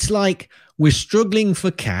 It's like we're struggling for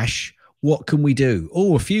cash. What can we do?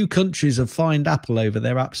 Oh, a few countries have fined Apple over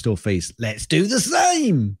their App Store fees. Let's do the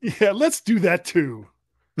same. Yeah, let's do that too.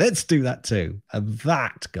 And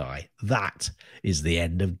that, Guy, that is the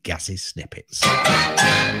end of Gaz's snippets. Okay.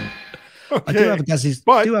 I do have a Gaz's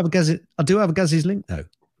link though.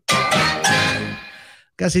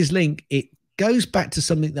 Gaz's link, it goes back to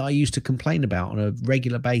something that I used to complain about on a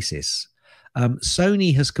regular basis.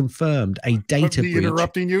 Sony has confirmed a data breach.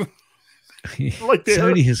 Interrupting you? Like there?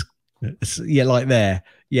 Sony has, yeah, like there.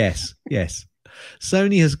 Yes.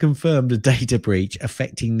 Sony has confirmed a data breach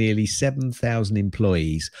affecting nearly 7,000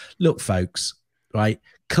 employees. Look, folks, right?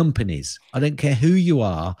 Companies, I don't care who you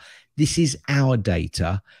are. This is our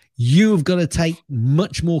data. You have got to take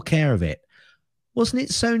much more care of it. Wasn't it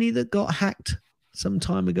Sony that got hacked some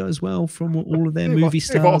time ago as well from all of their movie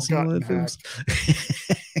stars and all their films?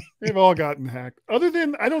 They've all gotten hacked. Other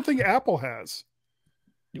than, I don't think Apple has.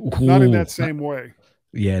 Not in that same way.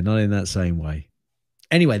 Yeah, not in that same way.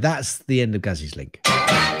 Anyway, that's the end of Gaz's link.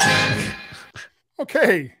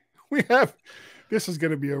 Okay. This is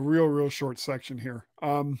going to be a real short section here.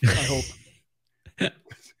 I hope.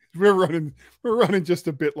 We're running just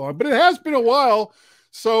a bit long, but it has been a while.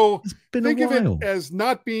 So think of it as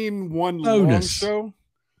not being one long show,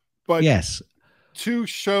 but yes, 2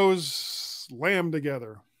 shows slammed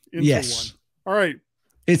together into one. All right.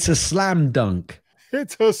 It's a slam dunk.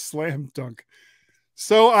 It's a slam dunk.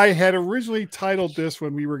 So I had originally titled this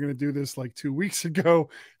when we were going to do this like 2 weeks ago,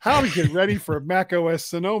 how to get ready for macOS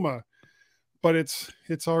Sonoma, but it's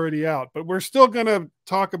already out, but we're still going to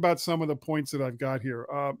talk about some of the points that I've got here.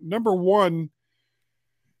 Number 1,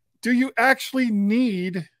 do you actually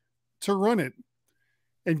need to run it?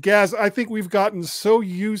 And Gaz, I think we've gotten so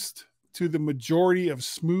used to the majority of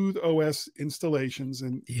smooth OS installations,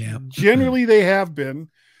 and generally they have been,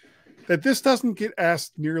 that this doesn't get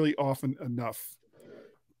asked nearly often enough.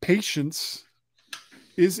 Patience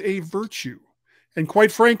is a virtue. And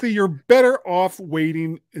quite frankly, you're better off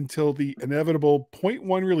waiting until the inevitable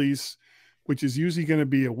 0.1 release, which is usually going to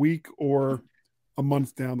be a week or a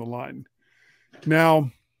month down the line.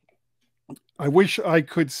 Now, I wish I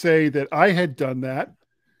could say that I had done that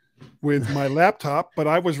with my laptop, but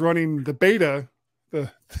I was running the beta,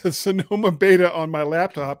 the Sonoma beta on my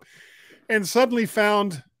laptop, and suddenly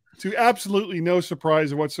found, to absolutely no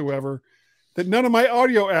surprise whatsoever, that none of my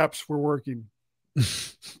audio apps were working.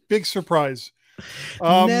 Big surprise.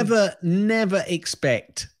 Never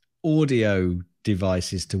expect audio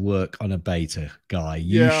devices to work on a beta, Guy.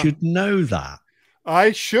 You should know that.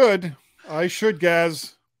 I should,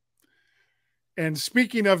 Gaz. And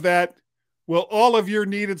speaking of that, will all of your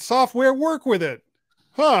needed software work with it?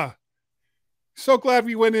 Huh. So glad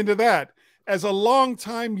we went into that. As a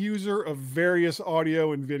longtime user of various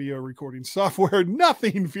audio and video recording software,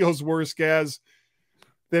 nothing feels worse, Gaz,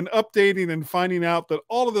 than updating and finding out that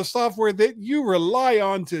all of the software that you rely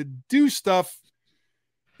on to do stuff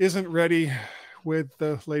isn't ready with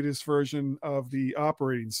the latest version of the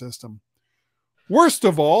operating system. Worst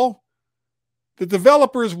of all, the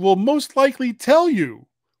developers will most likely tell you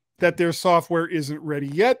that their software isn't ready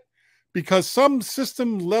yet because some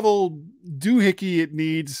system level doohickey it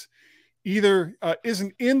needs either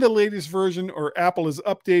isn't in the latest version or Apple has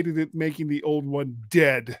updated it, making the old one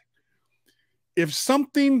dead. If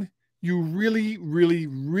something you really, really,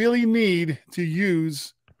 really need to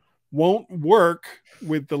use won't work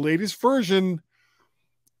with the latest version,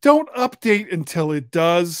 don't update until it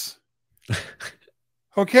does.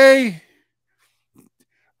 Okay?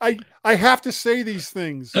 I have to say these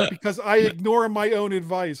things because I ignore my own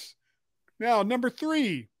advice. Now, number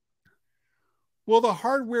 3, will the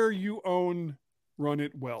hardware you own run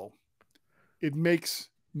it well? It makes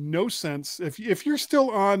no sense. If you're still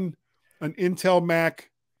on an Intel Mac,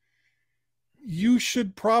 you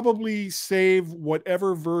should probably save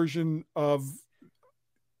whatever version of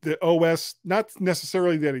the OS, not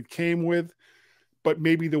necessarily that it came with, but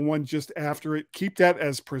maybe the one just after it. Keep that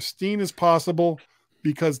as pristine as possible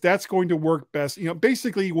because that's going to work best. You know,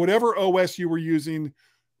 basically whatever OS you were using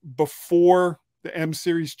before the M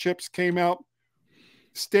series chips came out,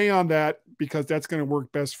 stay on that because that's going to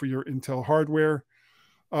work best for your Intel hardware.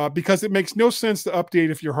 Because it makes no sense to update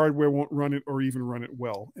if your hardware won't run it or even run it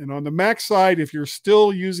well. And on the Mac side, if you're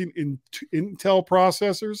still using Intel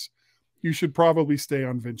processors, you should probably stay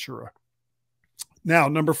on Ventura. Now,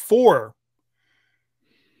 number 4,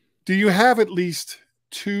 do you have at least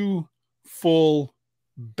 2 full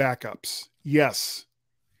backups? Yes,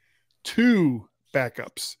 2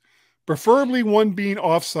 backups, preferably one being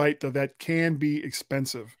offsite, though that can be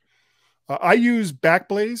expensive. I use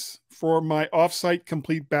Backblaze for my offsite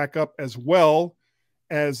complete backup as well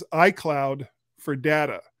as iCloud for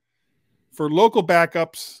data. For local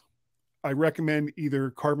backups, I recommend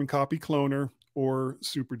either Carbon Copy Cloner or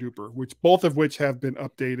SuperDuper, both of which have been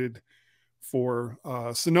updated for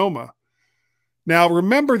Sonoma. Now,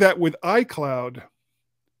 remember that with iCloud,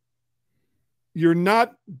 you're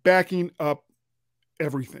not backing up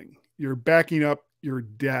everything. You're backing up your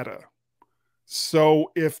data.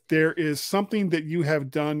 So if there is something that you have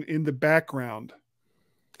done in the background,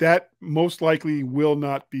 that most likely will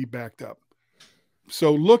not be backed up.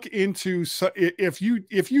 So look into, if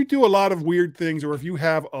you do a lot of weird things, or if you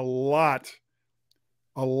have a lot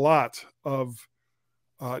of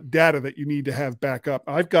data that you need to have back up.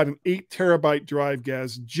 I've got an 8 terabyte drive,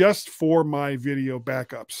 Gaz, just for my video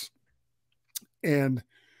backups. And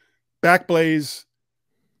Backblaze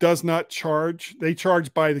does not charge. They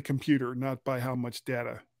charge by the computer, not by how much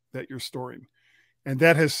data that you're storing. And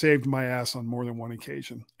that has saved my ass on more than one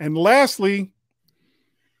occasion. And lastly,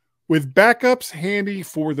 with backups handy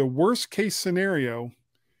for the worst case scenario,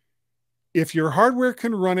 if your hardware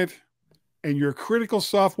can run it and your critical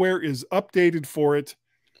software is updated for it,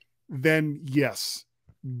 then yes,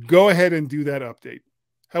 go ahead and do that update.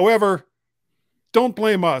 However, don't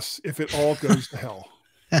blame us if it all goes to hell.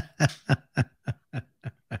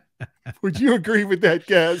 Would you agree with that,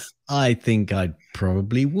 Gaz? I think I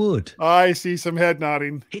probably would. I see some head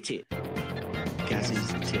nodding. Hit it.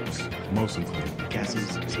 Gaz's tips. Mostly.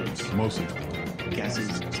 Gaz's tips. Mostly.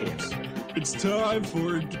 Gaz's tips. It's time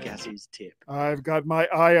for Gaz's tip. I've got my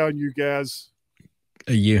eye on you, Gaz.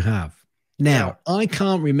 You have. Now, I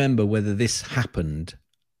can't remember whether this happened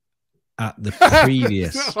at the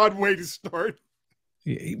previous. It's an odd way to start.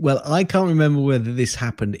 Well, I can't remember whether this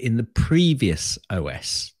happened in the previous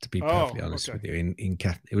OS, to be perfectly honest with you.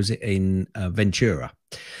 It was in Ventura.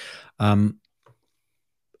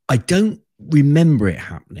 I don't remember it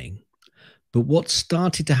happening, but what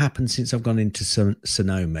started to happen since I've gone into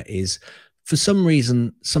Sonoma is, for some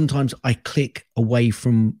reason, sometimes I click away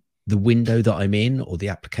from the window that I'm in or the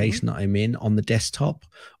application that I'm in on the desktop,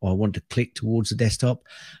 or I want to click towards the desktop.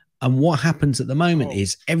 And what happens at the moment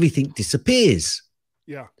is everything disappears.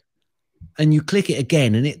 Yeah. And you click it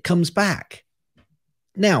again and it comes back.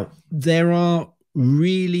 Now, there are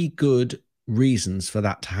really good reasons for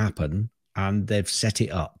that to happen, and they've set it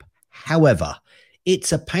up. However,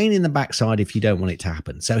 it's a pain in the backside if you don't want it to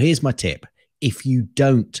happen. So here's my tip. If you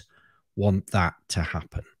don't want that to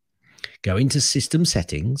happen, go into System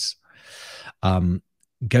Settings,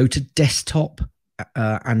 go to Desktop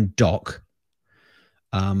and Dock,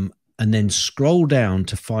 and then scroll down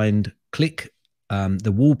to click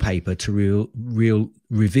the wallpaper to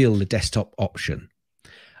reveal the desktop option.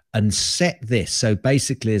 and set this. So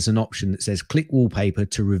basically, there's an option that says click wallpaper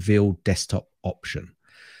to reveal desktop option.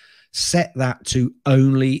 Set that to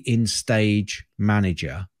only in Stage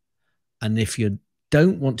Manager. And if you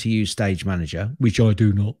don't want to use Stage Manager, which I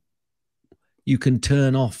do not, you can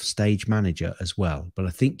turn off Stage Manager as well. But I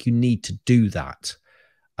think you need to do that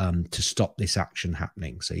to stop this action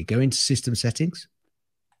happening. So you go into System Settings,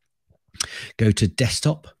 go to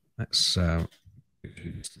Desktop. That's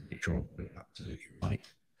make sure I put it absolutely right.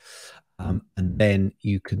 And then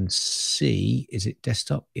you can see, is it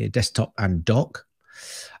Desktop? Yeah, Desktop and Dock.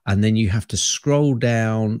 And then you have to scroll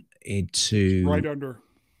down into right under.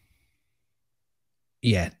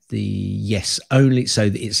 Yeah, yes, only. So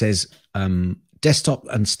it says Desktop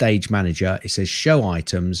and Stage Manager. It says show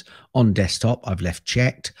items on desktop. I've left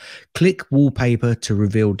checked. Click wallpaper to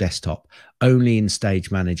reveal desktop only in Stage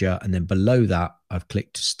Manager. And then below that, I've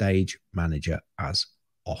clicked Stage Manager as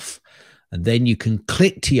off. And then you can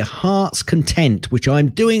click to your heart's content, which I'm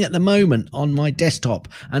doing at the moment on my desktop.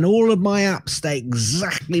 And all of my apps stay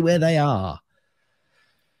exactly where they are.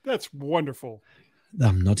 That's wonderful.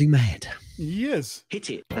 I'm nodding my head. Yes. Hit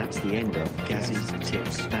it. That's the end of Gaz's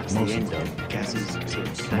tips. That's the end of Gaz's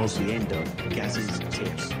tips. That's the end of Gaz's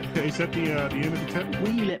tips. Is that the end of the tip?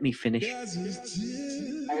 Will you let me finish?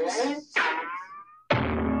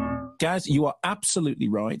 Gaz, you are absolutely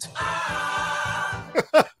right.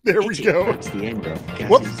 There we go. That's the end of Gaz's.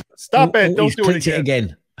 Whoops. Stop it. Don't do it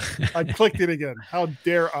again. I clicked it again. How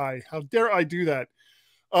dare I? How dare I do that?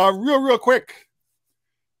 Real quick.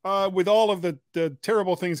 With all of the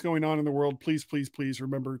terrible things going on in the world, please, please, please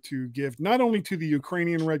remember to give not only to the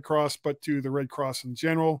Ukrainian Red Cross, but to the Red Cross in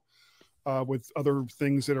general, with other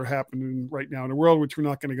things that are happening right now in the world, which we're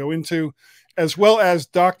not going to go into, as well as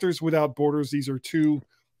Doctors Without Borders. These are two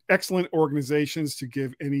excellent organizations to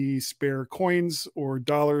give any spare coins or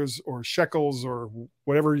dollars or shekels or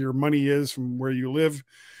whatever your money is from where you live.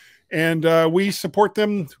 And we support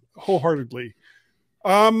them wholeheartedly.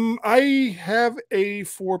 I have a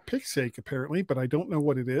for pick's sake apparently, but I don't know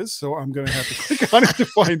what it is, so I'm going to have to click on it to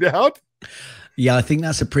find out. Yeah, I think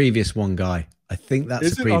that's a previous one, Guy. I think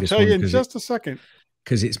that's a previous one. I'll tell you in just a second.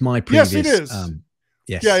 Because it's my previous. Yes, it is.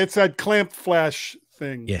 Yes. Yeah, it's that clamp flash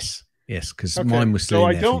thing. Yes, because mine was still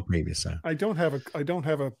in there from previous. So I don't have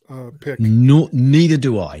a pick. No, neither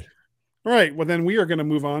do I. All right. Well, then we are going to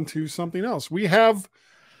move on to something else. We have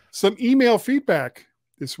some email feedback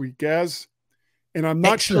this week, Gaz. And I'm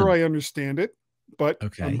not sure I understand it, but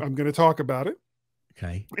I'm going to talk about it.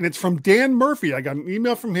 Okay. And it's from Dan Murphy. I got an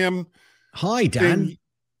email from him. Hi, Dan.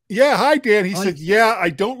 Hi, Dan. He said, yeah, I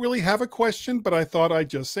don't really have a question, but I thought I'd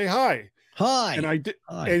just say hi. Hi. And I did.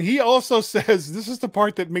 Hi. And he also says, this is the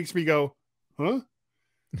part that makes me go, huh?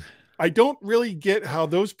 I don't really get how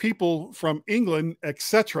those people from England,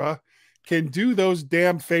 etc., can do those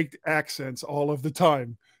damn faked accents all of the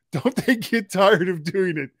time. Don't they get tired of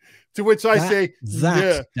doing it? To which I say,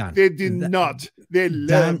 yeah, they did not. They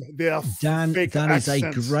love their fake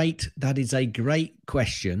accents. That is a great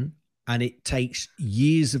question, and it takes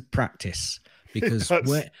years of practice because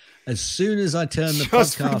as soon as I turn the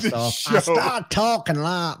podcast off, I start talking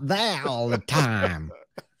like that all the time.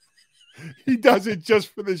 He does it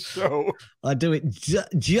just for the show. I do it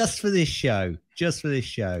just for this show,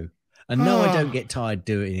 And no, I don't get tired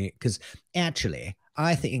doing it because actually,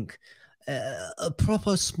 I think a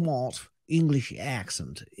proper smart English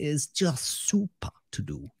accent is just super to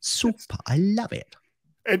do. Super. I love it.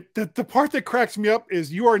 And the part that cracks me up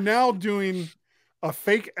is you are now doing a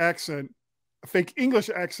fake accent, a fake English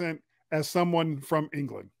accent as someone from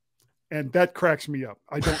England. And that cracks me up.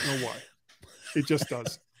 I don't know why. It just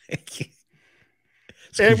does.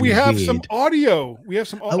 And we have some audio. We have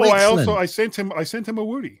some audio. I sent him a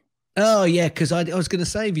Woody. Oh, yeah, because I was going to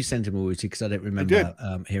say if you sent him a Woody because I don't remember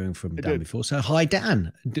hearing from Dan before. So, hi,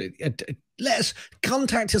 Dan. Let's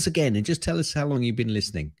contact us again and just tell us how long you've been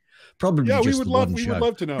listening. Probably just the one show. We would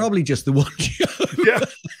love to know. Probably just the one show. Yeah.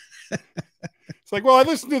 It's like, well, I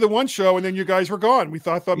listened to the one show and then you guys were gone.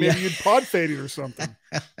 I thought maybe you'd pod faded or something.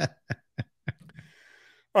 All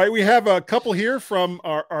right, we have a couple here from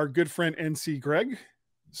our good friend NC Greg.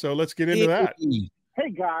 So let's get into that. Hey,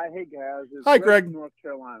 Guy. Hey, Gaz. Hi, Greg. From North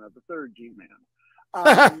Carolina, the third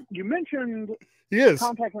G-Man. You mentioned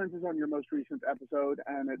contact lenses on your most recent episode,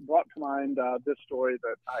 and it brought to mind this story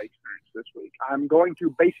that I experienced this week. I'm going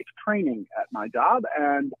through basic training at my job,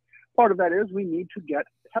 and part of that is we need to get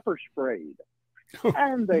pepper sprayed.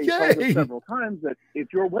 And they told us several times that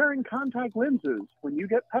if you're wearing contact lenses, when you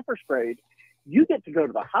get pepper sprayed, you get to go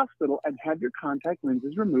to the hospital and have your contact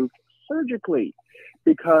lenses removed surgically,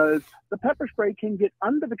 because the pepper spray can get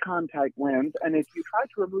under the contact lens, and if you try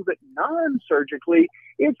to remove it non-surgically,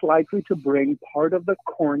 it's likely to bring part of the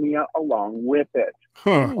cornea along with it.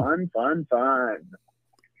 Fun, fun, fun.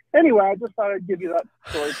 Anyway, I just thought I'd give you that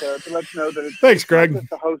story to let you know that it's Thanks, Greg. Not just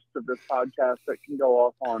the host of this podcast that can go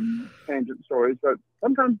off on tangent stories, but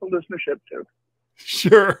sometimes the listenership too.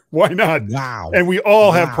 Sure, why not? Wow. And we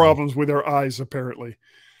all have problems with our eyes, apparently.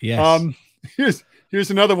 Yes.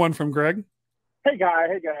 Here's another one from Greg. Hey guys.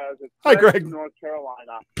 It's Hi, Greg. From North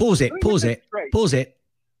Carolina. Pause it.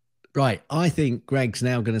 Right. I think Greg's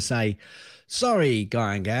now going to say, sorry,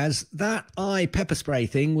 Guy and Gaz, that eye pepper spray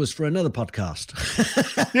thing was for another podcast.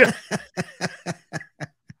 Yeah.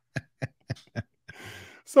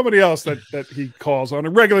 Somebody else that he calls on a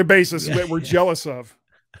regular basis that we're jealous of.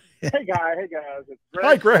 Hey guys. It's Greg.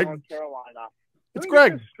 Hi, Greg. From North Carolina. It's Let me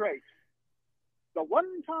Greg. get this straight. The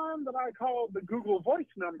one time that I called the Google Voice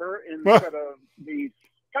number instead of the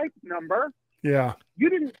Skype number, yeah, you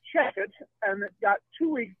didn't check it, and it got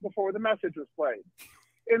 2 weeks before the message was played.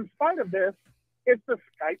 In spite of this, it's the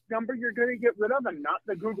Skype number you're going to get rid of and not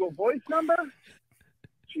the Google Voice number?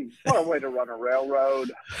 Geez, what a way to run a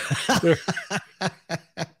railroad.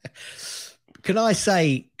 Can I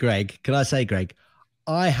say, Greg,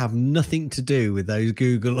 I have nothing to do with those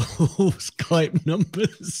Google or Skype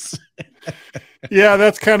numbers. Yeah,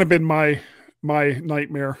 that's kind of been my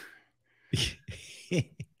nightmare.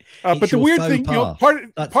 But the weird thing,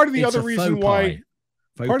 part of the other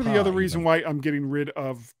reason why I'm getting rid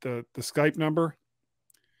of the Skype number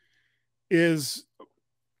is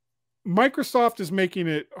Microsoft is making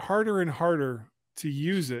it harder and harder to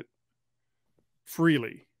use it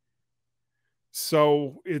freely.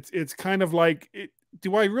 So it's kind of like,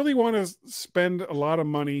 do I really want to spend a lot of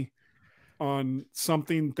money on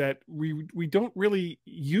something that we don't really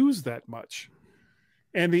use that much?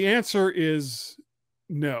 And the answer is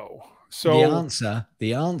no. So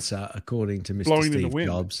the answer, according to Mr. Steve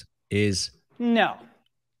Jobs, is no.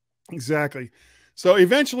 Exactly. So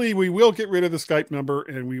eventually we will get rid of the Skype number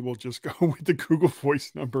and we will just go with the Google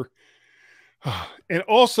Voice number. And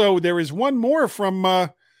also there is one more from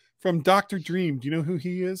Dr. Dream. Do you know who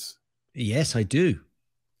he is? Yes, I do.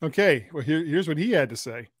 Okay. Well, here's what he had to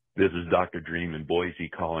say. This is Dr. Dream in Boise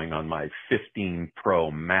calling on my 15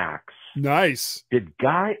 Pro Max. Nice. Did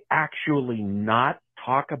Guy actually not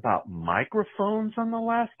talk about microphones on the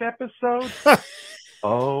last episode?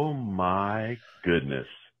 Oh my goodness.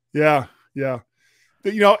 Yeah. You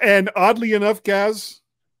know, and oddly enough, Gaz,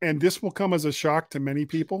 and this will come as a shock to many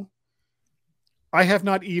people, I have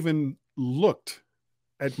not even looked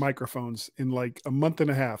at microphones in like a month and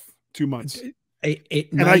a half, 2 months.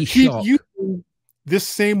 And I keep using this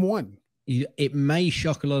same one. It may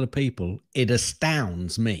shock a lot of people. It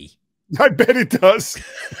astounds me. I bet it does.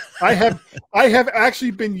 I have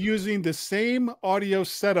actually been using the same audio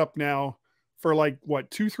setup now for like what,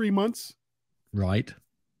 2-3 months? Right.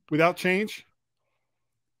 Without change.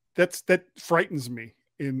 That frightens me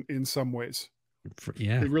in some ways.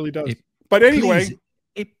 Yeah. It really does. But anyway,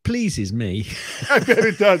 it pleases me. I bet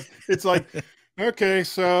it does. It's like, okay,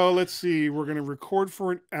 so let's see. We're going to record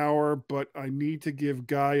for an hour, but I need to give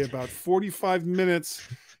Guy about 45 minutes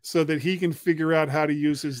so that he can figure out how to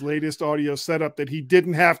use his latest audio setup that he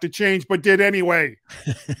didn't have to change, but did anyway.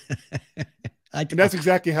 And that's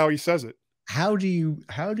exactly how he says it. How do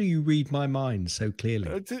you read my mind so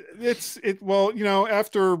clearly? Well, you know,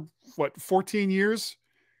 after what, 14 years?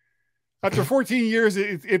 After 14 years,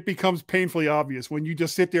 it becomes painfully obvious when you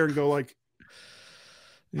just sit there and go like,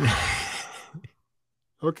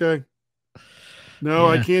 okay, no,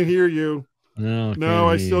 yeah. I can't hear you. No,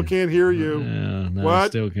 I still can't hear you. No, what? I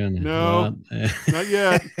still can. No, not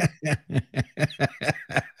yet.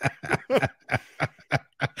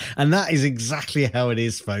 And that is exactly how it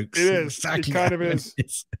is, folks. It is. Exactly it kind of is.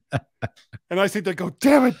 And I think they go,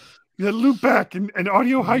 damn it, the loop back and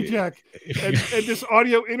audio hijack and this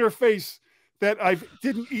audio interface that I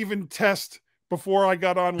didn't even test before I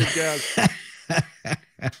got on with Gaz.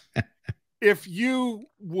 If you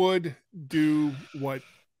would do what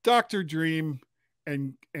Dr. Dream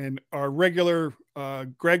and our regular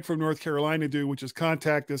Greg from North Carolina do, which is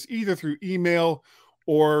contact us either through email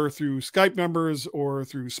or through Skype numbers or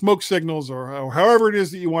through smoke signals or however it is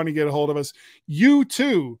that you want to get a hold of us, you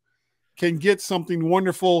too can get something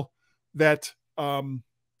wonderful that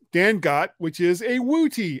Dan got, which is a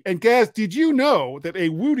Wooty. And Gaz, did you know that a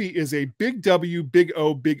Wooty is a big W, big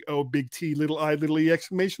O, big T, little I, little E,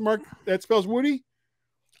 exclamation mark? That spells Wooty?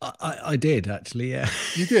 I did actually, yeah.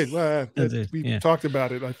 You did. Well, we talked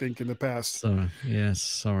about it, I think, in the past. So, yes,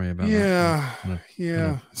 sorry about that.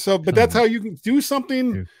 Yeah. So, but that's how you can do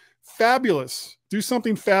something fabulous. Do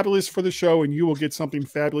something fabulous for the show, and you will get something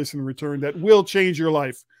fabulous in return that will change your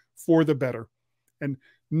life for the better. And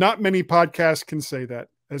not many podcasts can say that.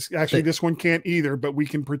 Actually, this one can't either, but we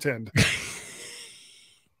can pretend.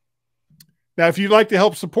 Now, if you'd like to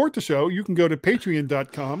help support the show, you can go to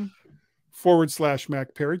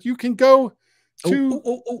patreon.com/MacParrot. You can go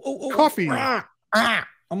to coffee. I'm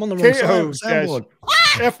on the wrong side.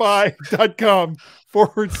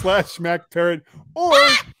 fi.com/MacParrot, or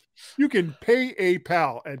you can pay a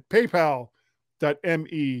pal at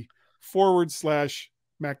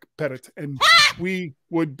paypal.me/MacParrot. And we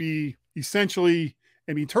would be essentially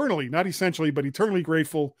and eternally, not essentially, but eternally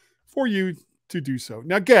grateful for you to do so.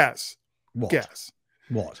 Now, Gaz. What?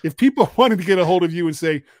 If people wanted to get a hold of you and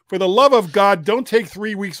say, for the love of God, don't take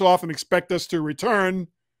 3 weeks off and expect us to return,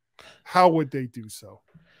 how would they do so?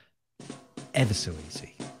 Ever so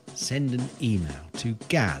easy. Send an email to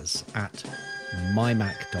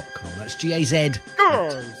gaz@mymac.com. That's GAZ.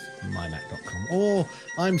 mymac.com. Or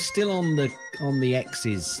I'm still on the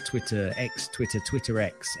X's, Twitter X, Twitter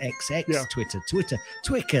X, XX, yeah. Twitter, Twix.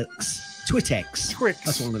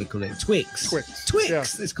 That's what I'm going to call it. Twix. Yeah.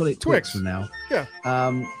 Let's call it Twix from now. Yeah.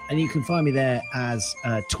 And you can find me there as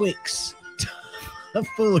Twix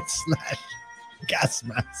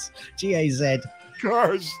 /Gazmaz. GAZ.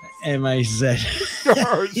 Cars. MAZ.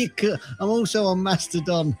 Cars. I'm also on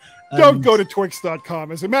Mastodon. Don't go to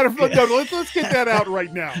Twix.com. As a matter of fact, no, let's get that out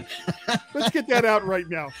right now. Let's get that out right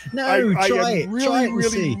now. No, I am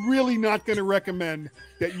really not going to recommend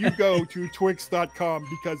that you go to Twix.com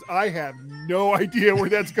because I have no idea where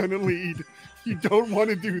that's going to lead. You don't want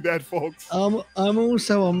to do that, folks. I'm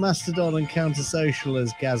also on Mastodon and Counter Social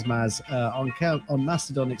as Gazmaz. On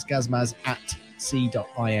Mastodon, it's Gazmaz at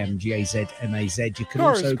c.im, GAZMAZ. You can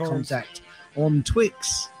also contact on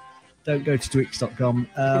Twix. Don't go to Twix.com,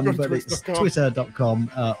 but it's Twitter.com,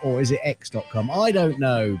 or is it X.com? I don't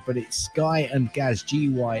know, but it's Sky and Gaz,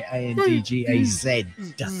 GYANDGAZ.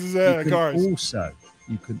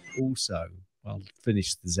 You can also, I'll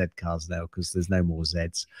finish the Z cars now because there's no more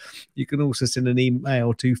Zs. You can also send an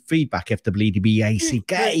email to feedback,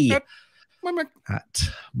 FWDBACK, at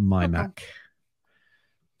mymac.com.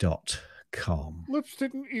 Lips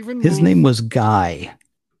didn't even His move. name was Guy.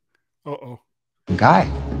 Uh-oh. Guy.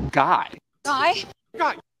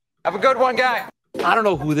 Have a good one, Guy. I don't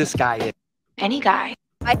know who this guy is. Any guy.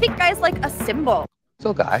 I think Guy's like a symbol.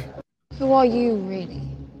 So Guy. Who are you, really?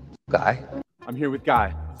 Guy. I'm here with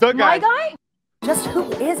Guy. The guy? My guy? Just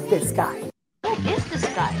who is this guy? Who is this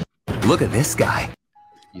guy? Look at this guy.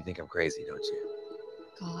 You think I'm crazy, don't you?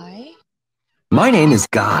 Guy? My name is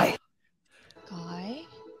Guy. Guy?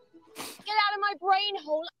 Get out of my brain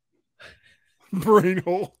hole. Brain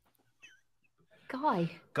hole.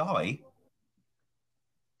 Guy.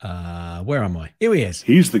 Where am I? Here he is.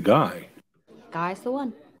 He's the guy. Guy's the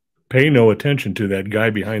one. Pay no attention to that guy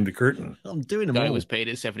behind the curtain. I'm doing them Guy all. was paid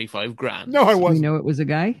his 75 grand. No, I wasn't. You know it was a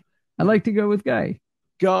guy? I like to go with Guy.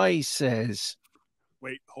 Guy says...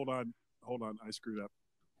 Wait, hold on. I screwed up.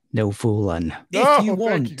 No fooling. If you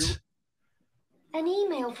want an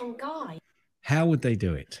email from Guy, how would they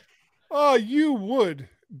do it? You would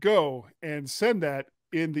go and send that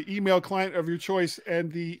in the email client of your choice,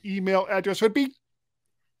 and the email address would be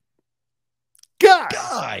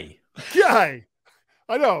Guy.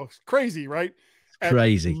 I know, it's crazy, right?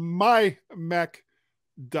 Crazy. At mymac.com.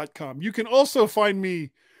 You can also find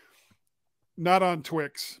me not on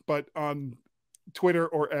Twix, but on Twitter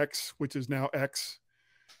or X, which is now X,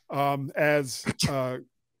 as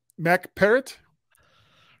Mac Parrot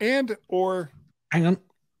and or hang on.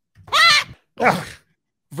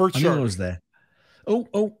 Vert I knew I was there.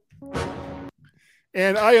 Oh.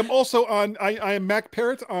 And I am also on I am Mac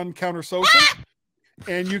Parrot on Counter Social.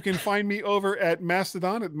 And you can find me over at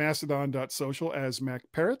Mastodon at mastodon.social as Mac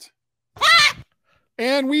Parrot.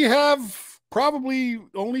 And we have probably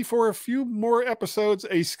only for a few more episodes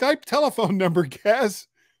a Skype telephone number, Gaz,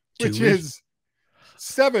 which is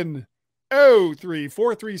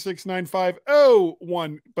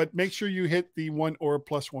 703-436-9501. But make sure you hit the 1 or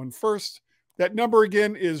 +1 first. That number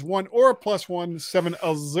again is 1 or +1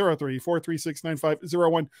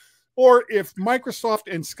 703-436-9501. Or if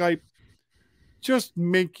Microsoft and Skype just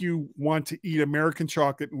make you want to eat American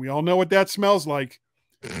chocolate, and we all know what that smells like,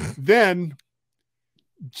 then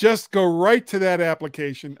just go right to that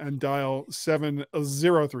application and dial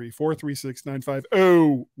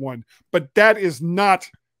 703-436-9501. But that is not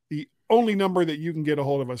the only number that you can get a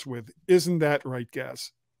hold of us with. Isn't that right,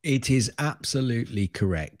 Gaz? It is absolutely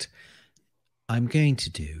correct. I'm going to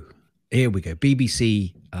do, here we go,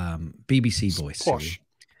 BBC voice. Posh.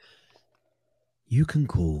 You can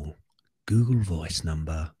call Google Voice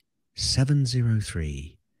number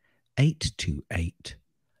 703 828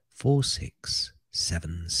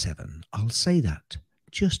 4677. I'll say that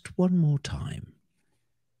just one more time.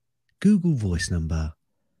 Google voice number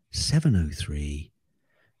 703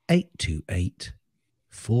 828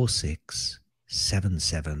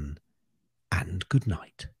 4677. And good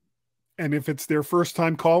night. And if it's their first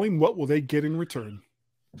time calling, what will they get in return?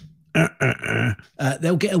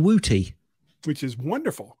 They'll get a wooty. Which is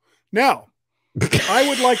wonderful. Now, I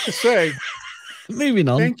would like to say, moving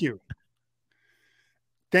on. Thank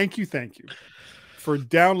you for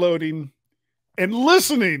downloading and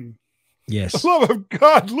listening. Yes. For the love of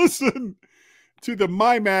God, listen to the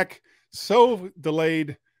MyMac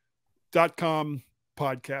SoDelayed.com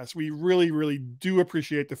podcast. We really, really do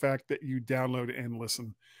appreciate the fact that you download and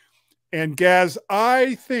listen. And Gaz,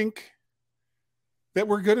 I think that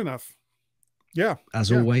we're good enough. Yeah.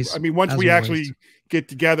 As always. I mean, once we actually get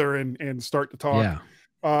together and start to talk,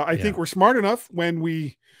 I think we're smart enough when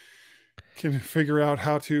we can figure out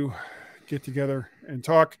how to get together and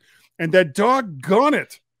talk. And that doggone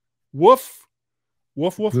it. Woof.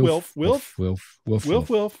 Woof, woof, wilf, wilf, wilf, wilf, wilf, wilf,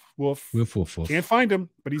 wolf. Wilf, wolf, wolf. Can't find him,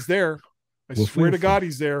 but he's there. I swear to God,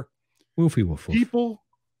 he's there. Wolfy, wolf, wolf. People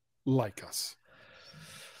like us.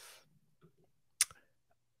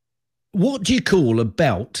 What do you call a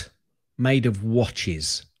belt made of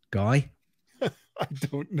watches, Guy? I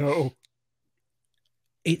don't know.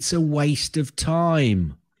 It's a waste of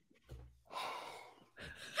time.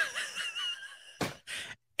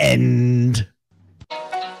 End.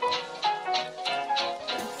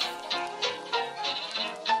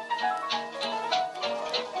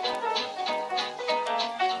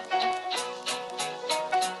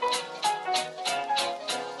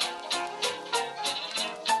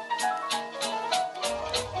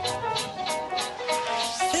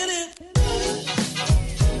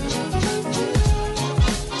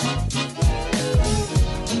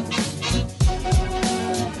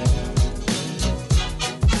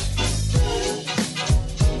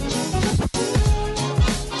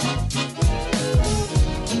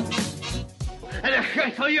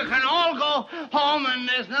 So you can all go home and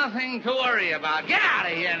there's nothing to worry about. Get out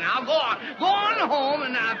of here now. Go on. Go on home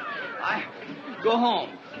and I go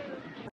home.